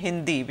write in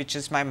Hindi, which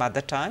is my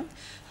mother tongue,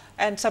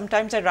 and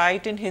sometimes I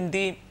write in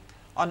Hindi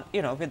on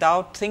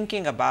without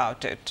thinking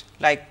about it.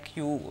 Like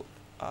you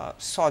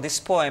saw this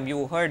poem,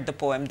 you heard the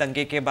poem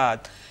Dange ke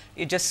Baad,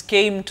 it just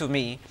came to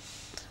me.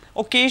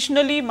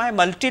 Occasionally my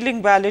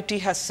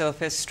multilinguality has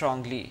surfaced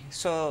strongly.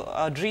 So,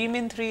 A Dream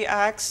in 3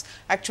 Acts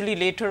actually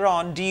later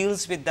on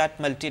deals with that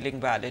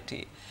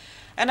multilinguality.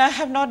 And I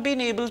have not been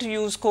able to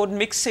use code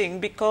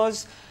mixing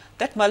because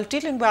that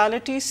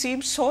multilinguality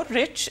seems so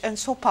rich and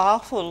so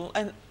powerful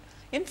and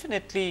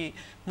infinitely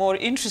more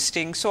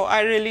interesting. So,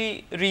 I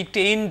really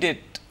retained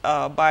it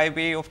by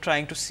way of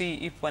trying to see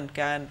if one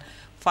can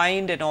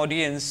find an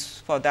audience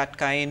for that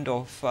kind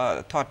of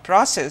thought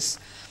process.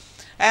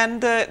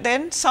 And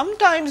then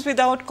sometimes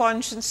without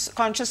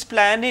conscious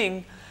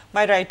planning,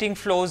 my writing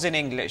flows in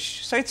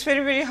English. So, it is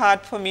very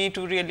hard for me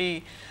to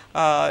really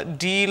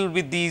deal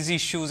with these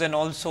issues and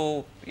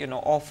also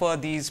offer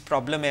these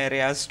problem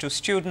areas to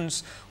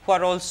students who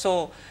are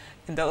also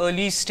in the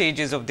early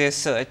stages of their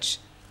search.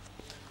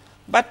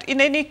 But in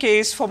any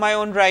case, for my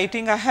own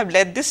writing, I have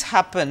let this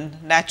happen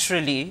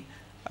naturally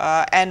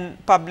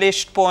and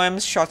published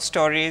poems, short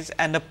stories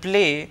and a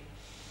play.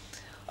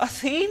 A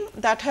theme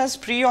that has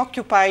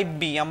preoccupied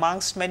me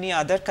amongst many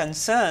other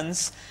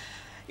concerns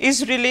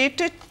is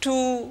related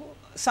to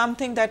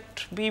something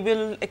that we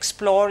will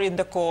explore in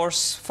the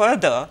course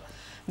further.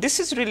 This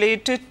is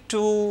related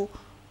to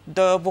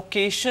the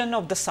vocation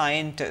of the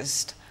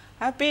scientist.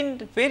 I have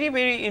been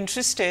very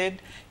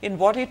interested in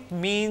what it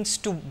means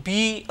to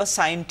be a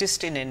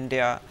scientist in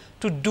India,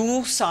 to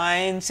do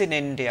science in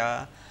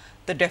India,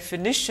 the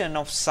definition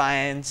of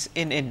science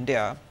in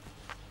India.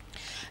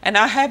 And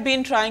I have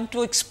been trying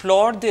to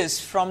explore this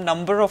from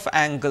number of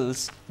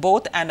angles,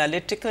 both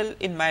analytical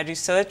in my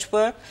research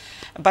work,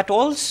 but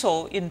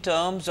also in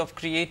terms of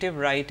creative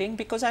writing,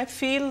 because I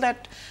feel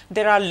that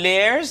there are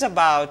layers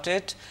about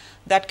it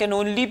that can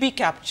only be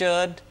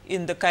captured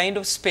in the kind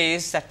of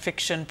space that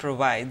fiction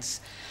provides.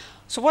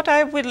 So, what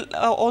I will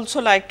also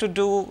like to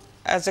do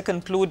as a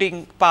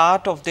concluding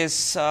part of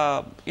this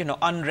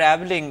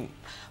unraveling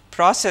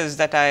process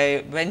that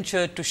I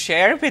ventured to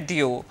share with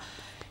you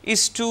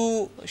is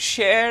to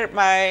share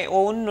my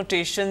own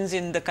notations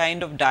in the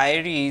kind of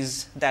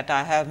diaries that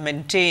I have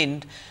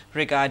maintained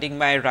regarding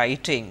my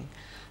writing.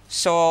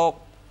 So,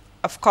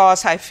 of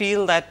course, I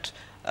feel that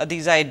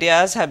these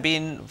ideas have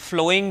been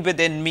flowing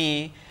within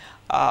me,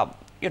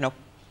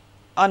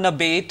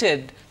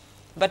 unabated,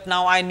 but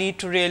now I need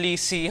to really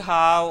see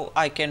how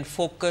I can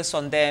focus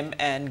on them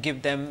and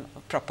give them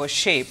proper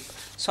shape.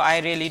 So, I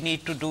really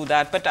need to do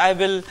that, but I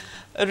will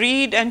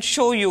read and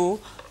show you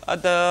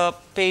the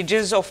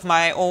pages of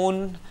my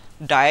own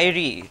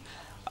diary.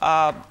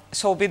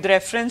 So, with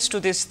reference to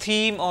this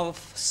theme of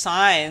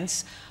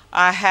science,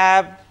 I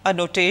have a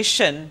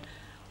notation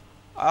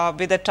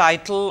with a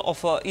title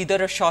of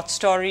either a short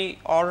story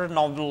or a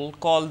novel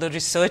called The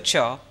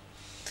Researcher,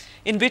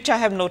 in which I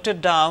have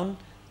noted down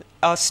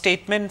a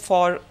statement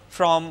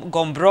from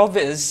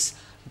Gombrowicz,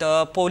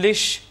 the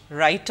Polish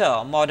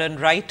writer, modern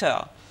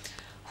writer,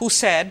 who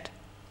said,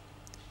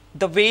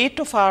 "The weight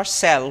of our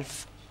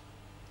self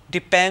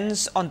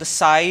depends on the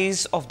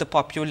size of the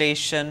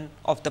population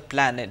of the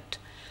planet."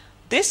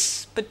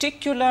 This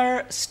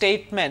particular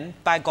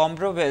statement by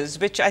Gombrowicz,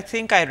 which I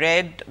think I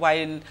read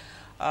while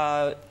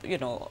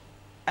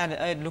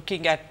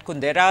looking at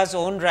Kundera's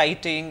own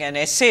writing and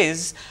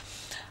essays,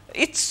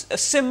 it's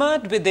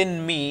simmered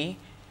within me.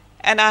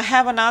 And I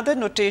have another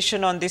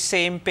notation on the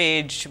same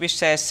page which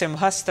says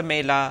Simhasta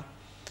Mela,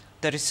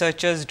 The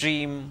Researcher's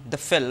Dream, the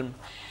film.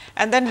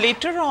 And then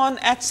later on,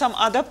 at some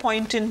other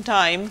point in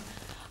time,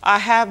 I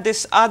have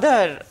this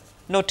other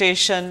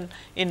notation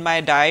in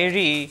my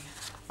diary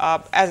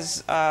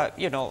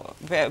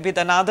with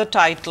another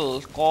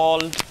title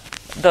called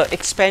The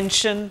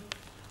Expansion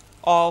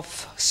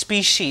of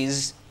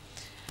Species.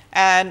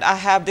 And I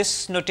have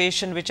this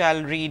notation which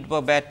I'll read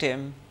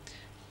verbatim,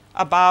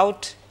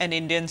 about an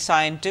Indian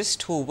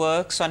scientist who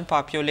works on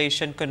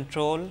population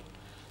control,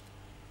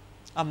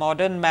 a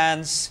modern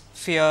man's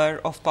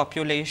fear of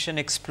population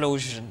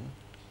explosion,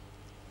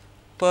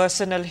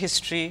 personal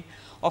history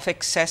of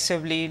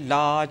excessively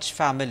large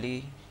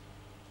family,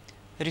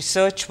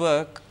 research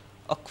work,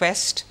 a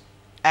quest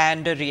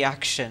and a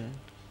reaction,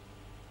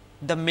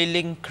 the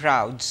milling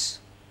crowds,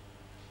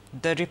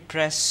 the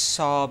repressed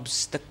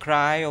sobs, the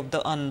cry of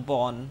the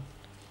unborn,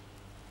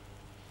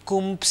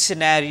 Kumbh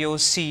scenario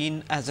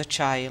seen as a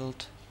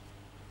child,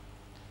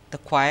 the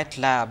quiet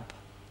lab,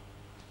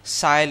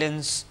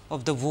 silence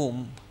of the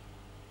womb,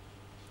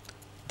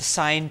 the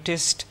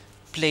scientist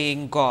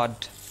playing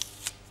God,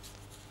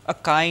 a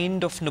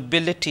kind of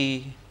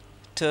nobility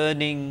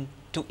turning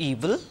to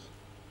evil.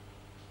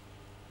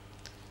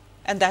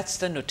 And that's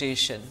the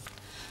notation.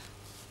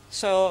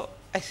 So,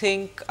 I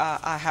think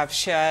I have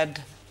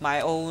shared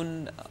my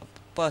own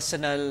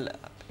personal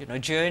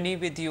journey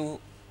with you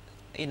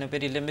in a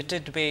very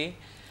limited way,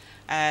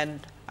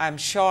 and I am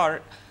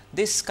sure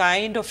this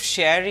kind of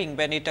sharing,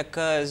 when it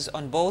occurs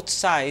on both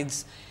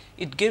sides,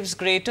 it gives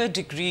greater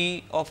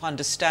degree of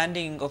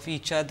understanding of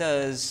each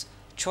other's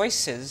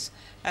choices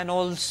and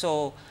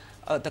also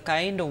the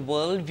kind of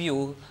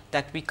worldview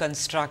that we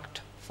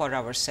construct for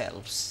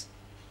ourselves.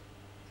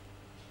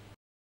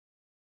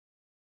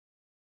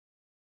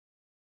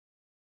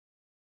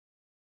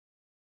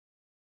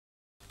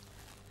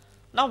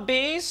 Now,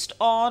 based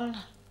on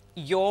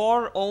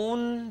your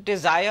own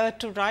desire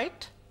to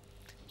write,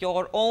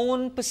 your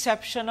own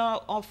perception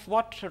of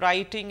what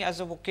writing as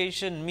a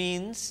vocation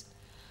means,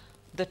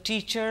 the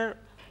teacher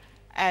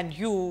and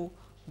you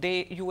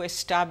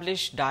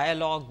establish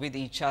dialogue with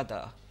each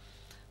other.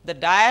 The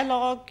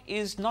dialogue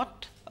is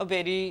not a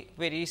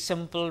very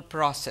simple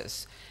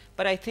process,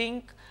 but I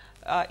think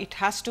it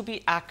has to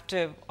be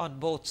active on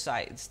both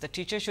sides. The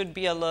teacher should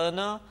be a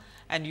learner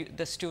and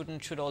the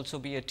student should also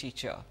be a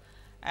teacher.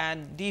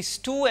 And these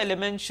two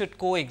elements should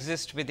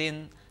coexist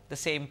within the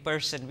same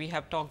person. We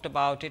have talked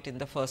about it in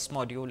the first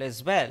module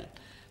as well.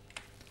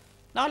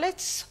 Now, let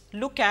us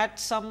look at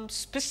some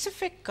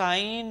specific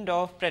kind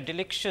of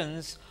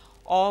predilections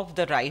of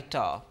the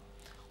writer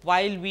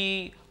while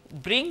we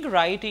bring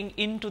writing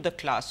into the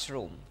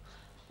classroom.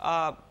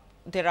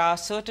 There are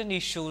certain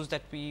issues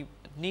that we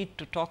need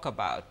to talk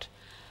about.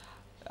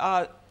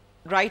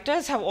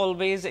 Writers have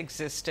always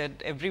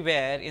existed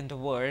everywhere in the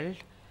world,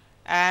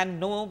 and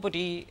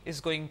nobody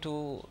is going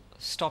to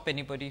stop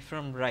anybody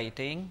from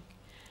writing.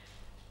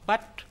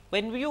 But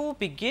when you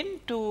begin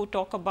to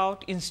talk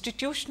about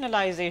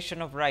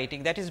institutionalization of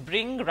writing, that is,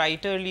 bring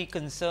writerly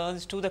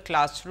concerns to the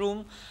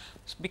classroom,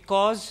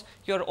 because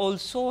you are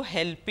also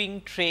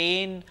helping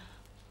train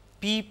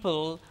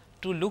people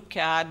to look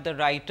at the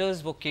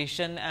writer's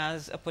vocation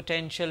as a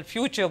potential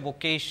future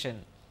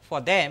vocation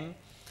for them,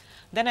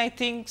 then I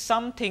think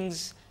some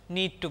things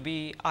need to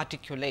be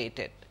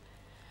articulated.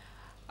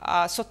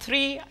 So,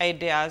 three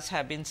ideas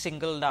have been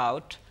singled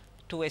out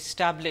to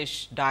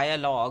establish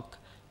dialogue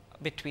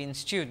between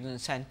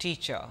students and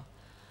teacher.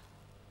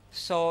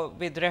 So,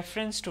 with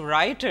reference to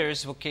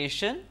writer's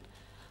vocation,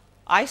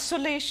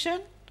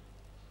 isolation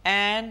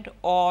and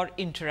or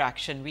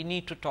interaction, we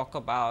need to talk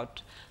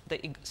about the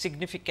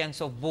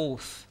significance of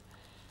both.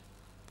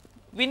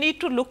 We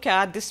need to look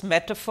at this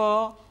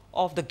metaphor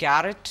of the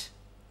garret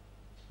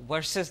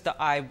versus the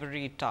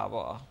ivory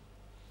tower.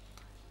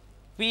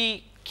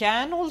 We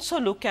can also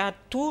look at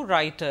two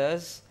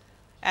writers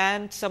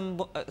and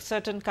some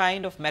certain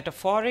kind of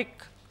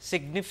metaphoric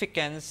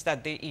significance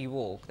that they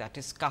evoke, that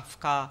is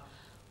Kafka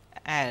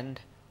and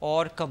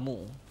or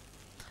Camus.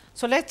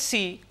 So, let us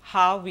see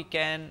how we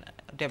can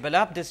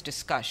develop this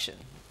discussion.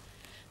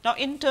 Now,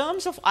 in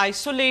terms of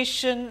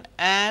isolation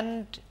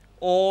and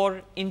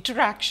or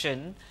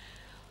interaction,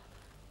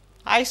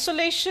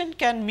 isolation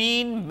can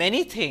mean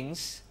many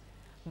things,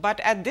 but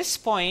at this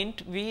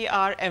point we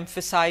are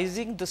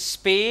emphasizing the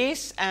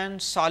space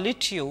and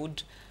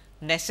solitude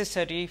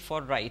necessary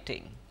for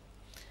writing.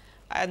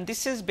 And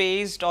this is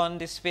based on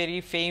this very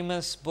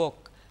famous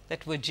book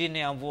that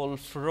Virginia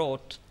Woolf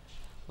wrote,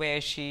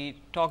 where she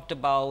talked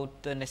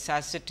about the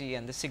necessity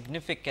and the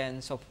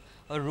significance of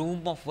a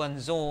room of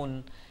one's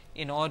own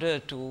in order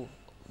to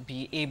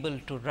be able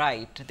to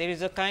write. There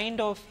is a kind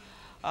of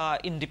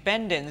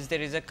independence,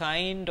 there is a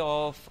kind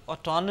of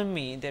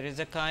autonomy, there is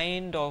a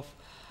kind of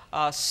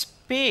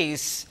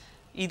space,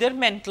 either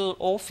mental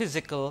or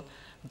physical,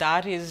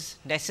 that is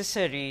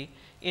necessary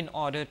in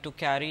order to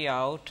carry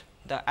out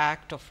the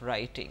act of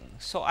writing.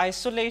 So,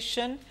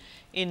 isolation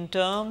in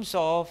terms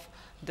of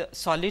the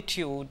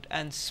solitude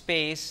and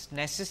space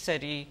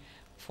necessary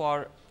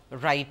for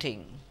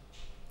writing.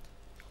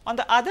 On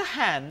the other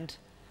hand,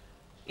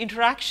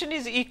 interaction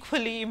is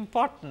equally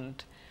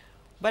important,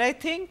 but I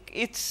think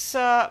it is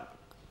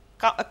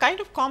kind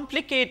of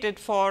complicated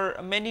for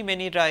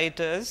many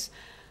writers,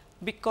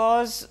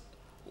 because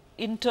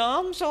in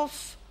terms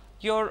of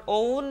your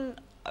own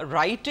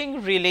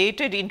writing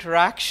related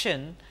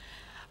interaction,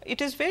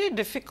 it is very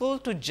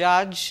difficult to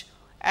judge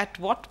at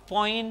what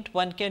point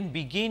one can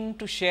begin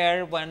to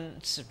share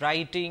one's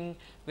writing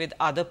with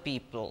other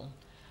people.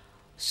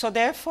 So,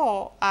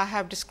 therefore, I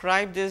have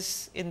described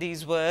this in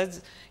these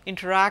words: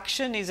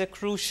 interaction is a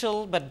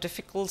crucial but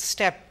difficult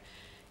step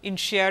in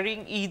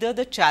sharing either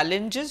the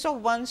challenges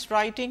of one's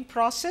writing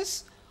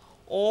process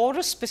or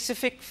a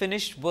specific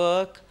finished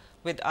work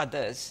with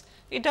others.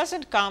 It does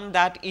not come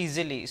that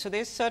easily. So,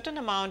 there is certain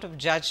amount of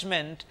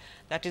judgment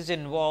that is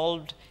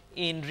involved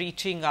in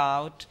reaching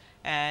out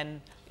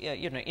and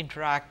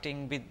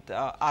interacting with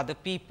other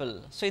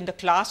people. So, in the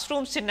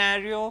classroom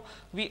scenario,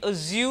 we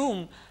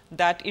assume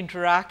that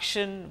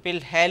interaction will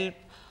help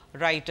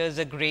writers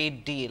a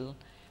great deal,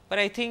 but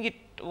I think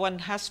one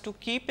has to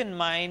keep in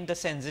mind the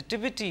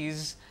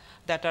sensitivities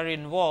that are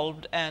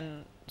involved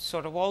and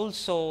sort of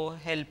also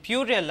help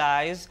you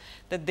realize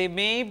that there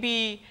may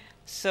be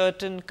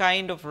certain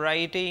kind of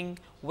writing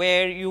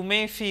where you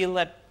may feel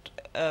that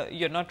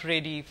you are not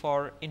ready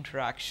for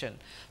interaction.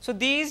 So,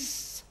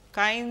 these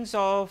kinds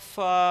of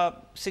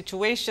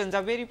situations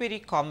are very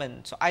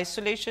common. So,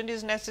 isolation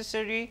is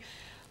necessary,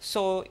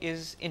 so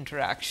is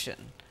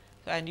interaction,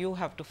 and you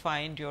have to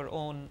find your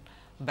own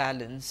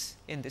balance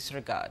in this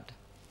regard.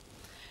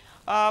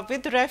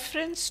 With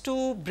reference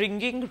to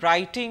bringing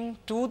writing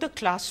to the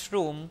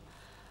classroom,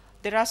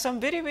 there are some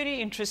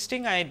very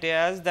interesting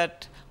ideas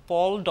that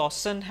Paul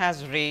Dawson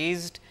has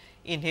raised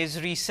in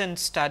his recent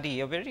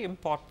study, a very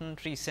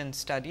important recent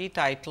study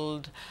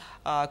titled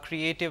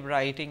Creative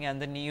Writing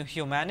and the New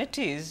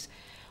Humanities,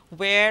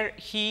 where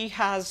he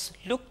has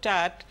looked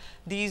at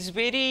these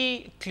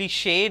very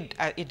cliched,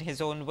 in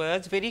his own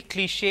words, very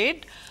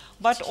cliched,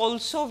 but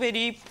also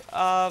very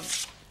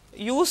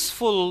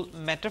useful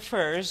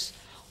metaphors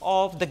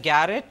of the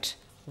garret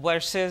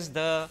versus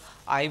the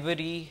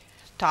ivory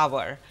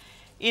tower.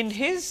 In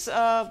his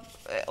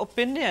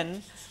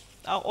opinion,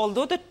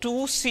 although the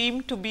two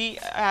seem to be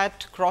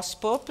at cross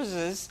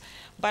purposes,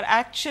 but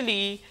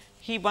actually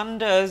he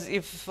wonders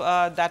if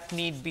that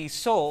need be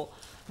so.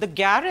 The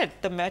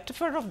garret, the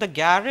metaphor of the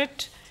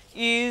garret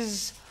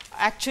is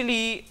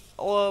actually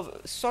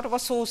sort of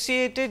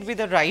associated with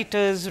a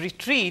writer's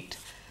retreat.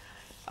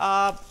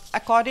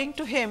 According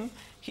to him,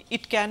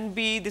 it can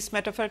be, this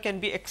metaphor can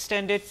be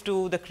extended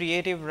to the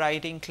creative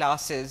writing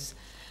classes.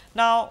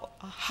 Now,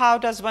 how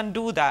does one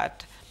do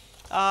that?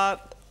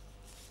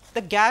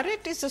 The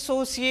garret is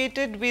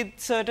associated with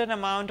certain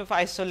amount of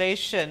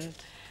isolation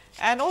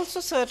and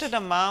also certain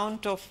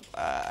amount of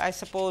I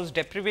suppose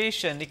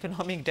deprivation,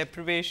 economic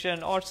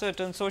deprivation or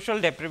certain social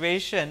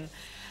deprivation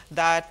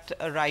that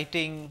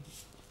writing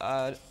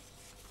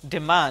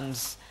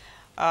demands.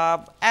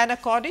 And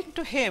according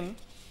to him,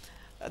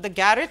 the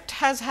garret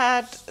has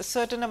had a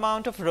certain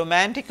amount of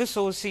romantic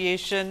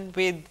association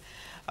with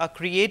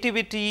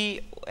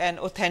creativity and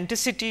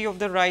authenticity of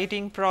the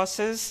writing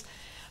process.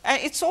 And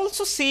it is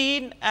also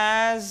seen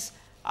as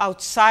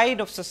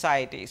outside of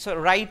society. So,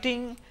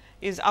 writing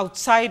is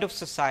outside of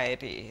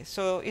society.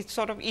 So, it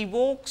sort of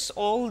evokes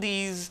all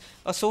these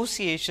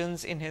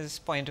associations in his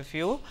point of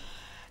view.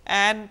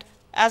 And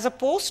as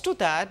opposed to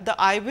that, the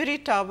ivory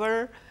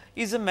tower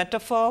is a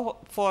metaphor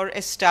for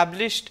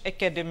established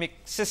academic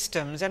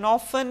systems, and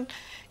often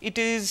it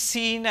is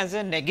seen as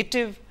a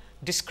negative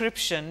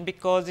description,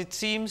 because it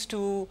seems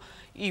to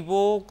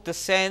evoke the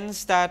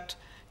sense that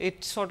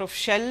it sort of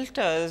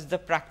shelters the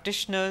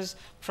practitioners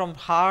from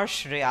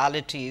harsh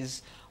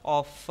realities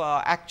of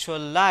actual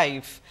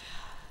life.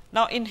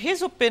 Now, in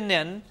his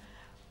opinion,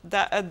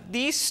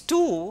 these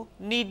two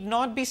need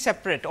not be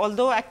separate,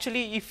 although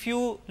actually if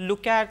you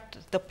look at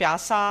the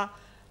Pyasa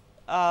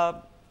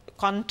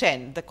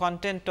content, the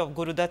content of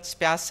Gurudutt's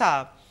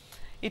Pyasa,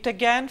 it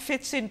again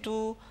fits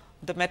into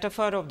the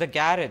metaphor of the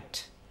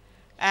garret.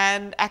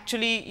 And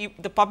actually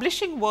the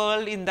publishing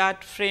world in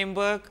that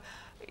framework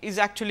is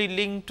actually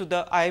linked to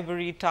the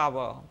ivory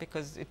tower,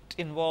 because it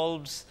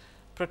involves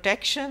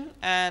protection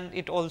and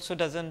it also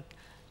does not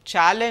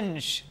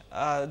challenge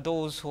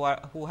those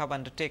who have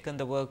undertaken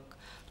the work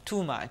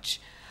too much.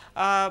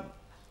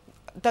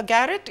 The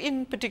garret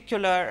in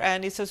particular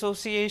and its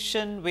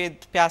association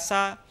with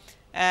Pyasa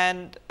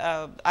and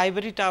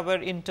ivory tower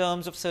in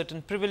terms of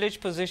certain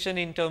privileged position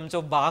in terms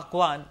of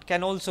Bhagwan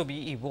can also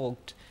be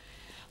evoked.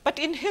 But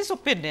in his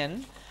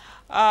opinion,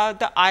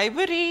 the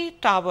ivory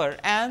tower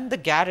and the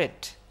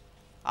garret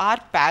are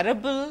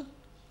parallel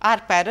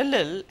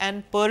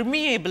and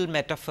permeable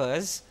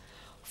metaphors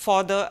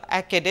for the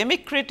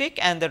academic critic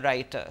and the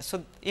writer.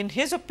 So, in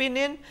his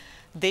opinion,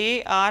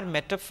 they are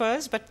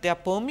metaphors, but they are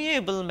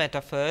permeable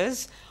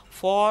metaphors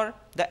for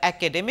the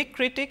academic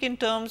critic in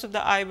terms of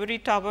the ivory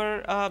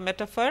tower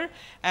metaphor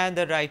and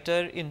the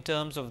writer in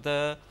terms of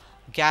the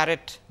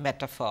garret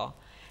metaphor.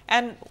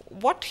 And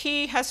what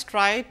he has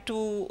tried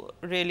to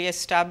really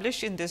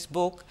establish in this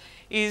book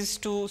is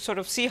to sort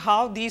of see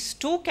how these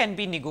two can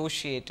be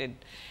negotiated.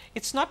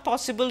 It is not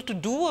possible to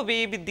do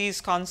away with these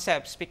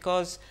concepts,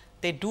 because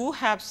they do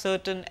have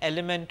certain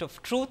element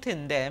of truth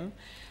in them,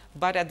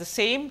 but at the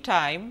same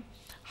time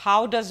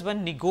how does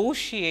one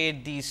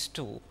negotiate these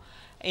two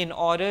in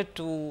order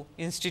to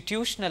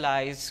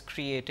institutionalize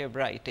creative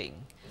writing.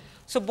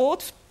 So,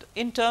 both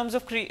in terms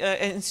of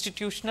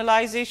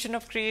institutionalization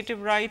of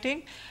creative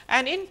writing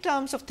and in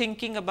terms of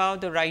thinking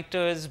about the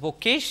writer's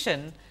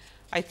vocation,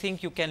 I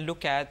think you can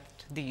look at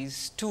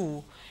these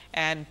two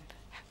and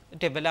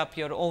develop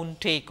your own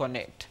take on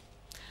it.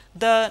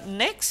 The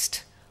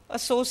next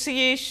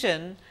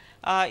association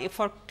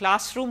for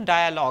classroom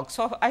dialogue.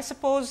 So, I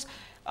suppose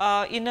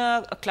in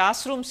a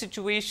classroom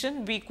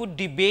situation we could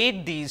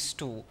debate these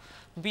two,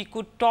 we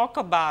could talk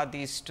about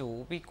these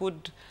two, we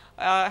could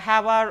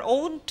have our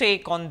own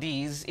take on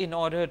these in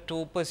order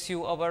to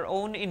pursue our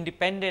own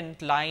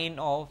independent line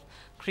of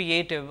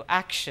creative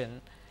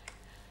action.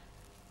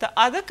 The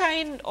other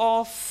kind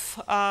of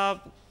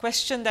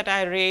question that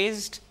I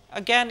raised,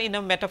 again in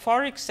a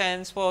metaphoric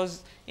sense,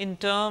 was in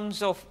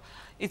terms of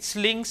its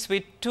links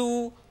with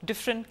two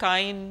different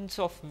kinds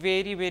of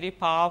very, very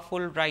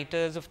powerful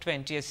writers of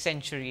 20th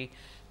century,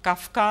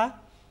 Kafka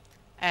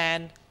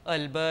and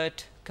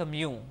Albert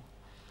Camus.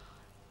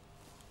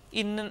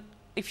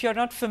 If you are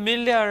not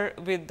familiar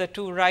with the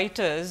two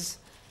writers,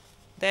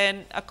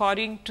 then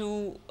according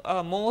to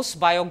most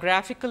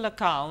biographical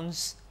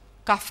accounts,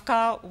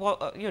 Kafka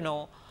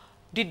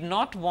did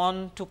not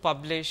want to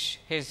publish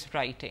his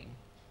writing.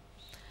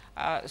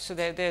 So,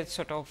 there is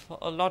sort of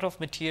a lot of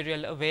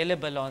material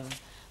available on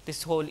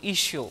this whole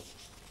issue.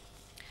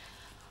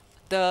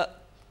 The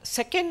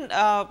second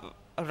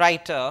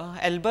writer,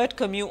 Albert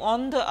Camus,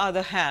 on the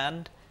other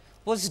hand,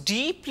 was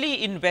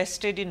deeply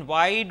invested in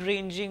wide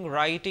ranging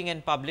writing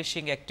and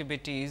publishing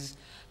activities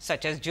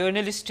such as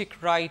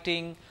journalistic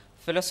writing,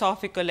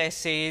 philosophical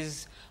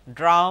essays,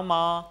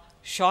 drama,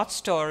 short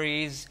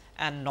stories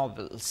and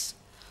novels.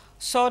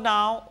 So,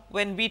 now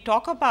when we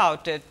talk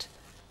about it,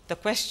 the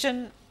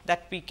question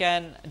that we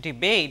can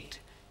debate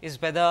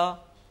is whether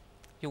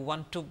you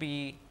want to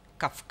be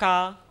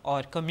Kafka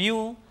or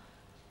Camus,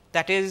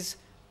 that is,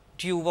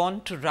 do you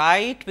want to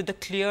write with a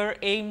clear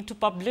aim to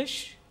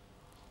publish,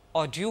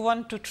 or do you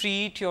want to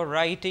treat your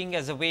writing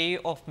as a way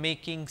of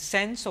making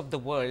sense of the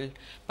world,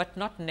 but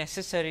not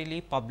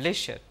necessarily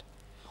publish it,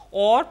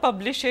 or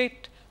publish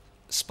it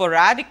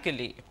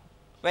sporadically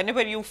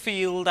whenever you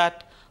feel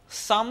that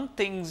some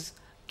things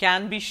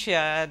can be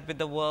shared with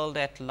the world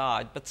at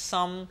large, but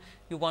some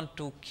you want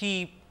to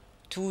keep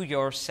to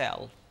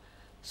yourself.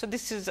 So,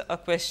 this is a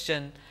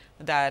question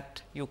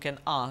that you can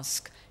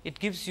ask. It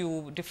gives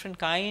you different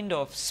kind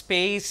of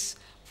space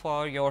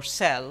for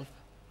yourself.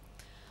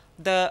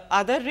 The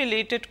other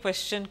related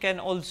question can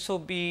also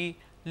be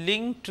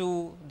linked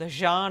to the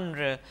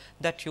genre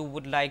that you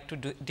would like to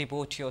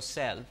devote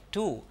yourself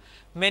to.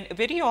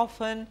 Very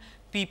often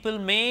people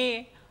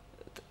may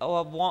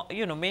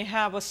may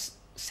have a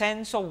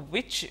sense of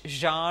which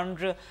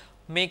genre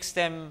makes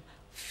them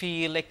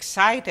feel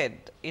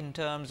excited in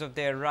terms of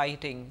their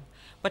writing,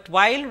 but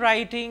while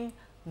writing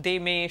they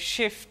may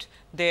shift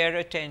their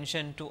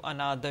attention to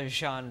another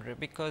genre,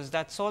 because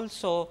that is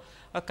also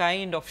a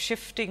kind of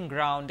shifting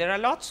ground. There are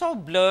lots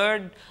of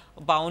blurred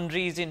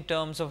boundaries in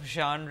terms of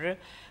genre,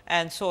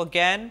 and so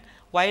again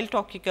while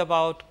talking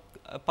about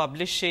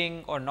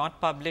publishing or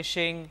not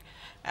publishing,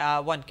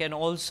 one can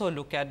also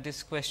look at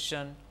this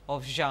question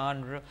of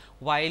genre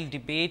while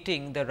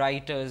debating the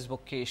writer's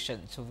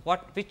vocation. So,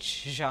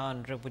 which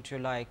genre would you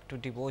like to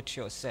devote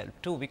yourself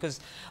to, because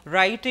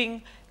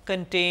writing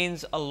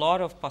contains a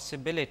lot of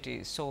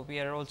possibilities. So, we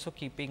are also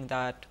keeping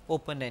that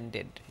open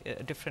ended,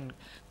 different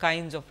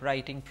kinds of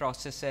writing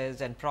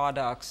processes and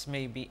products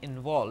may be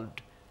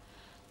involved.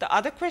 The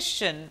other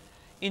question,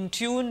 in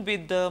tune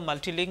with the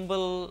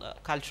multilingual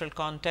cultural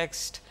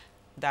context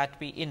that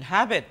we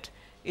inhabit,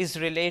 is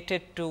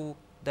related to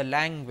the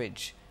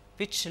language.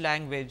 Which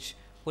language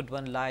would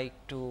one like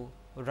to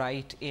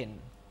write in?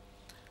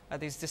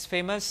 There is this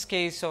famous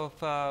case of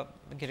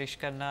Girish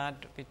Karnad,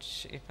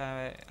 which, if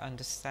I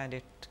understand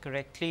it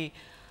correctly,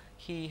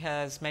 he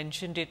has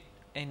mentioned it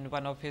in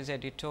one of his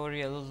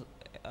editorial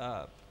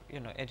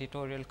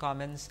editorial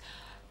comments,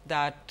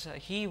 that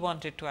he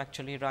wanted to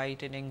actually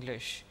write in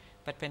English,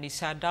 but when he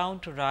sat down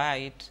to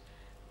write,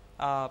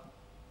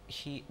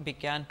 he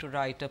began to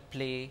write a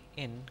play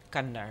in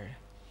Kannada,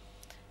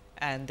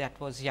 and that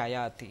was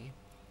Yayati.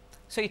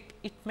 So,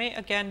 it may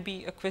again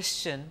be a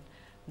question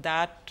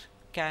that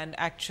can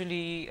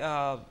actually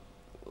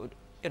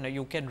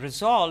you can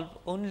resolve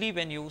only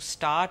when you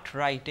start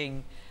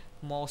writing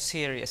more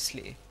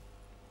seriously.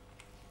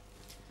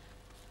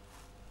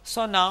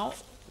 So, now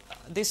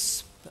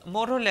this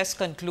more or less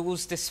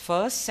concludes this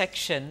first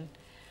section,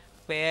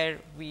 where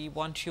we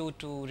want you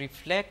to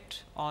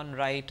reflect on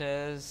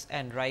writers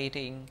and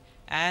writing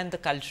and the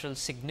cultural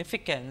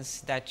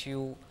significance that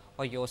you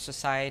or your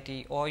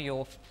society or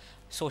your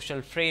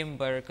social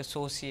framework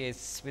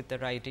associates with the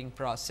writing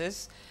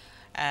process.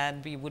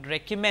 And we would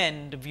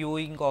recommend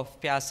viewing of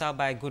Pyasa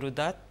by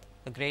Gurudutt,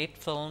 a great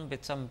film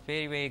with some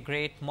very, very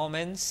great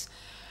moments,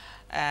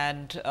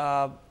 and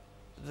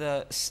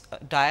the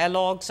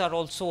dialogues are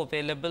also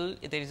available.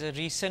 There is a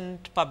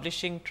recent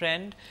publishing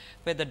trend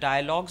where the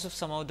dialogues of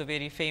some of the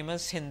very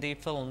famous Hindi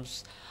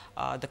films,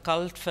 the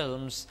cult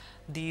films,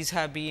 these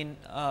have been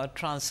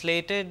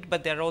translated,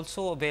 but they are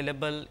also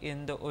available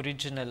in the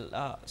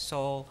original.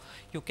 So,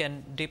 you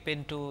can dip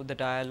into the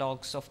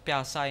dialogues of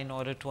Pyasa in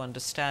order to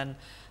understand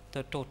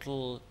the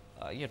total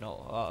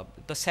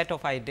the set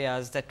of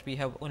ideas that we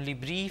have only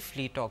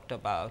briefly talked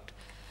about.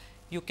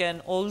 You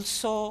can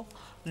also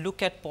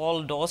look at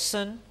Paul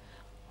Dawson,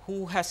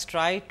 who has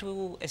tried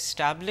to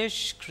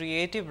establish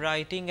creative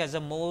writing as a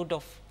mode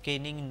of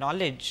gaining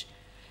knowledge,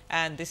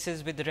 and this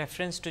is with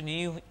reference to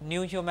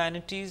new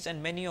humanities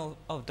and many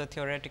of the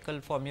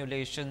theoretical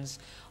formulations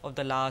of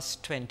the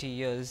last 20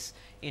 years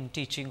in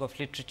teaching of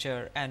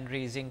literature and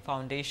raising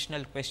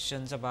foundational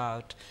questions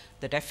about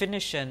the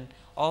definition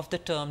of the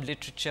term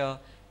literature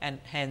and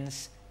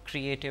hence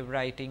creative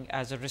writing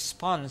as a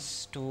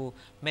response to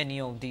many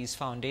of these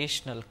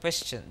foundational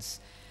questions.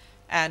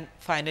 And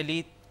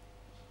finally,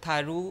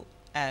 Tharu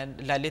and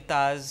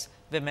Lalita's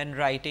Women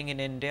Writing in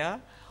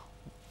India,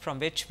 from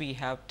which we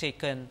have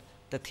taken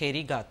the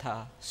Theri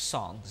Gatha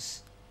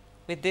songs.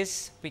 With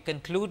this, we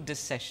conclude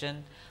this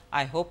session.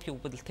 I hope you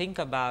will think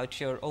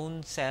about your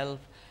own self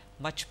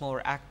much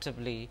more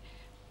actively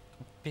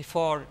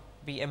before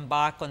we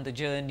embark on the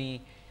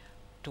journey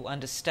to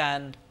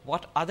understand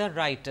what other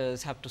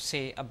writers have to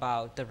say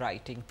about the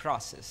writing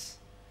process.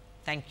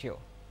 Thank you.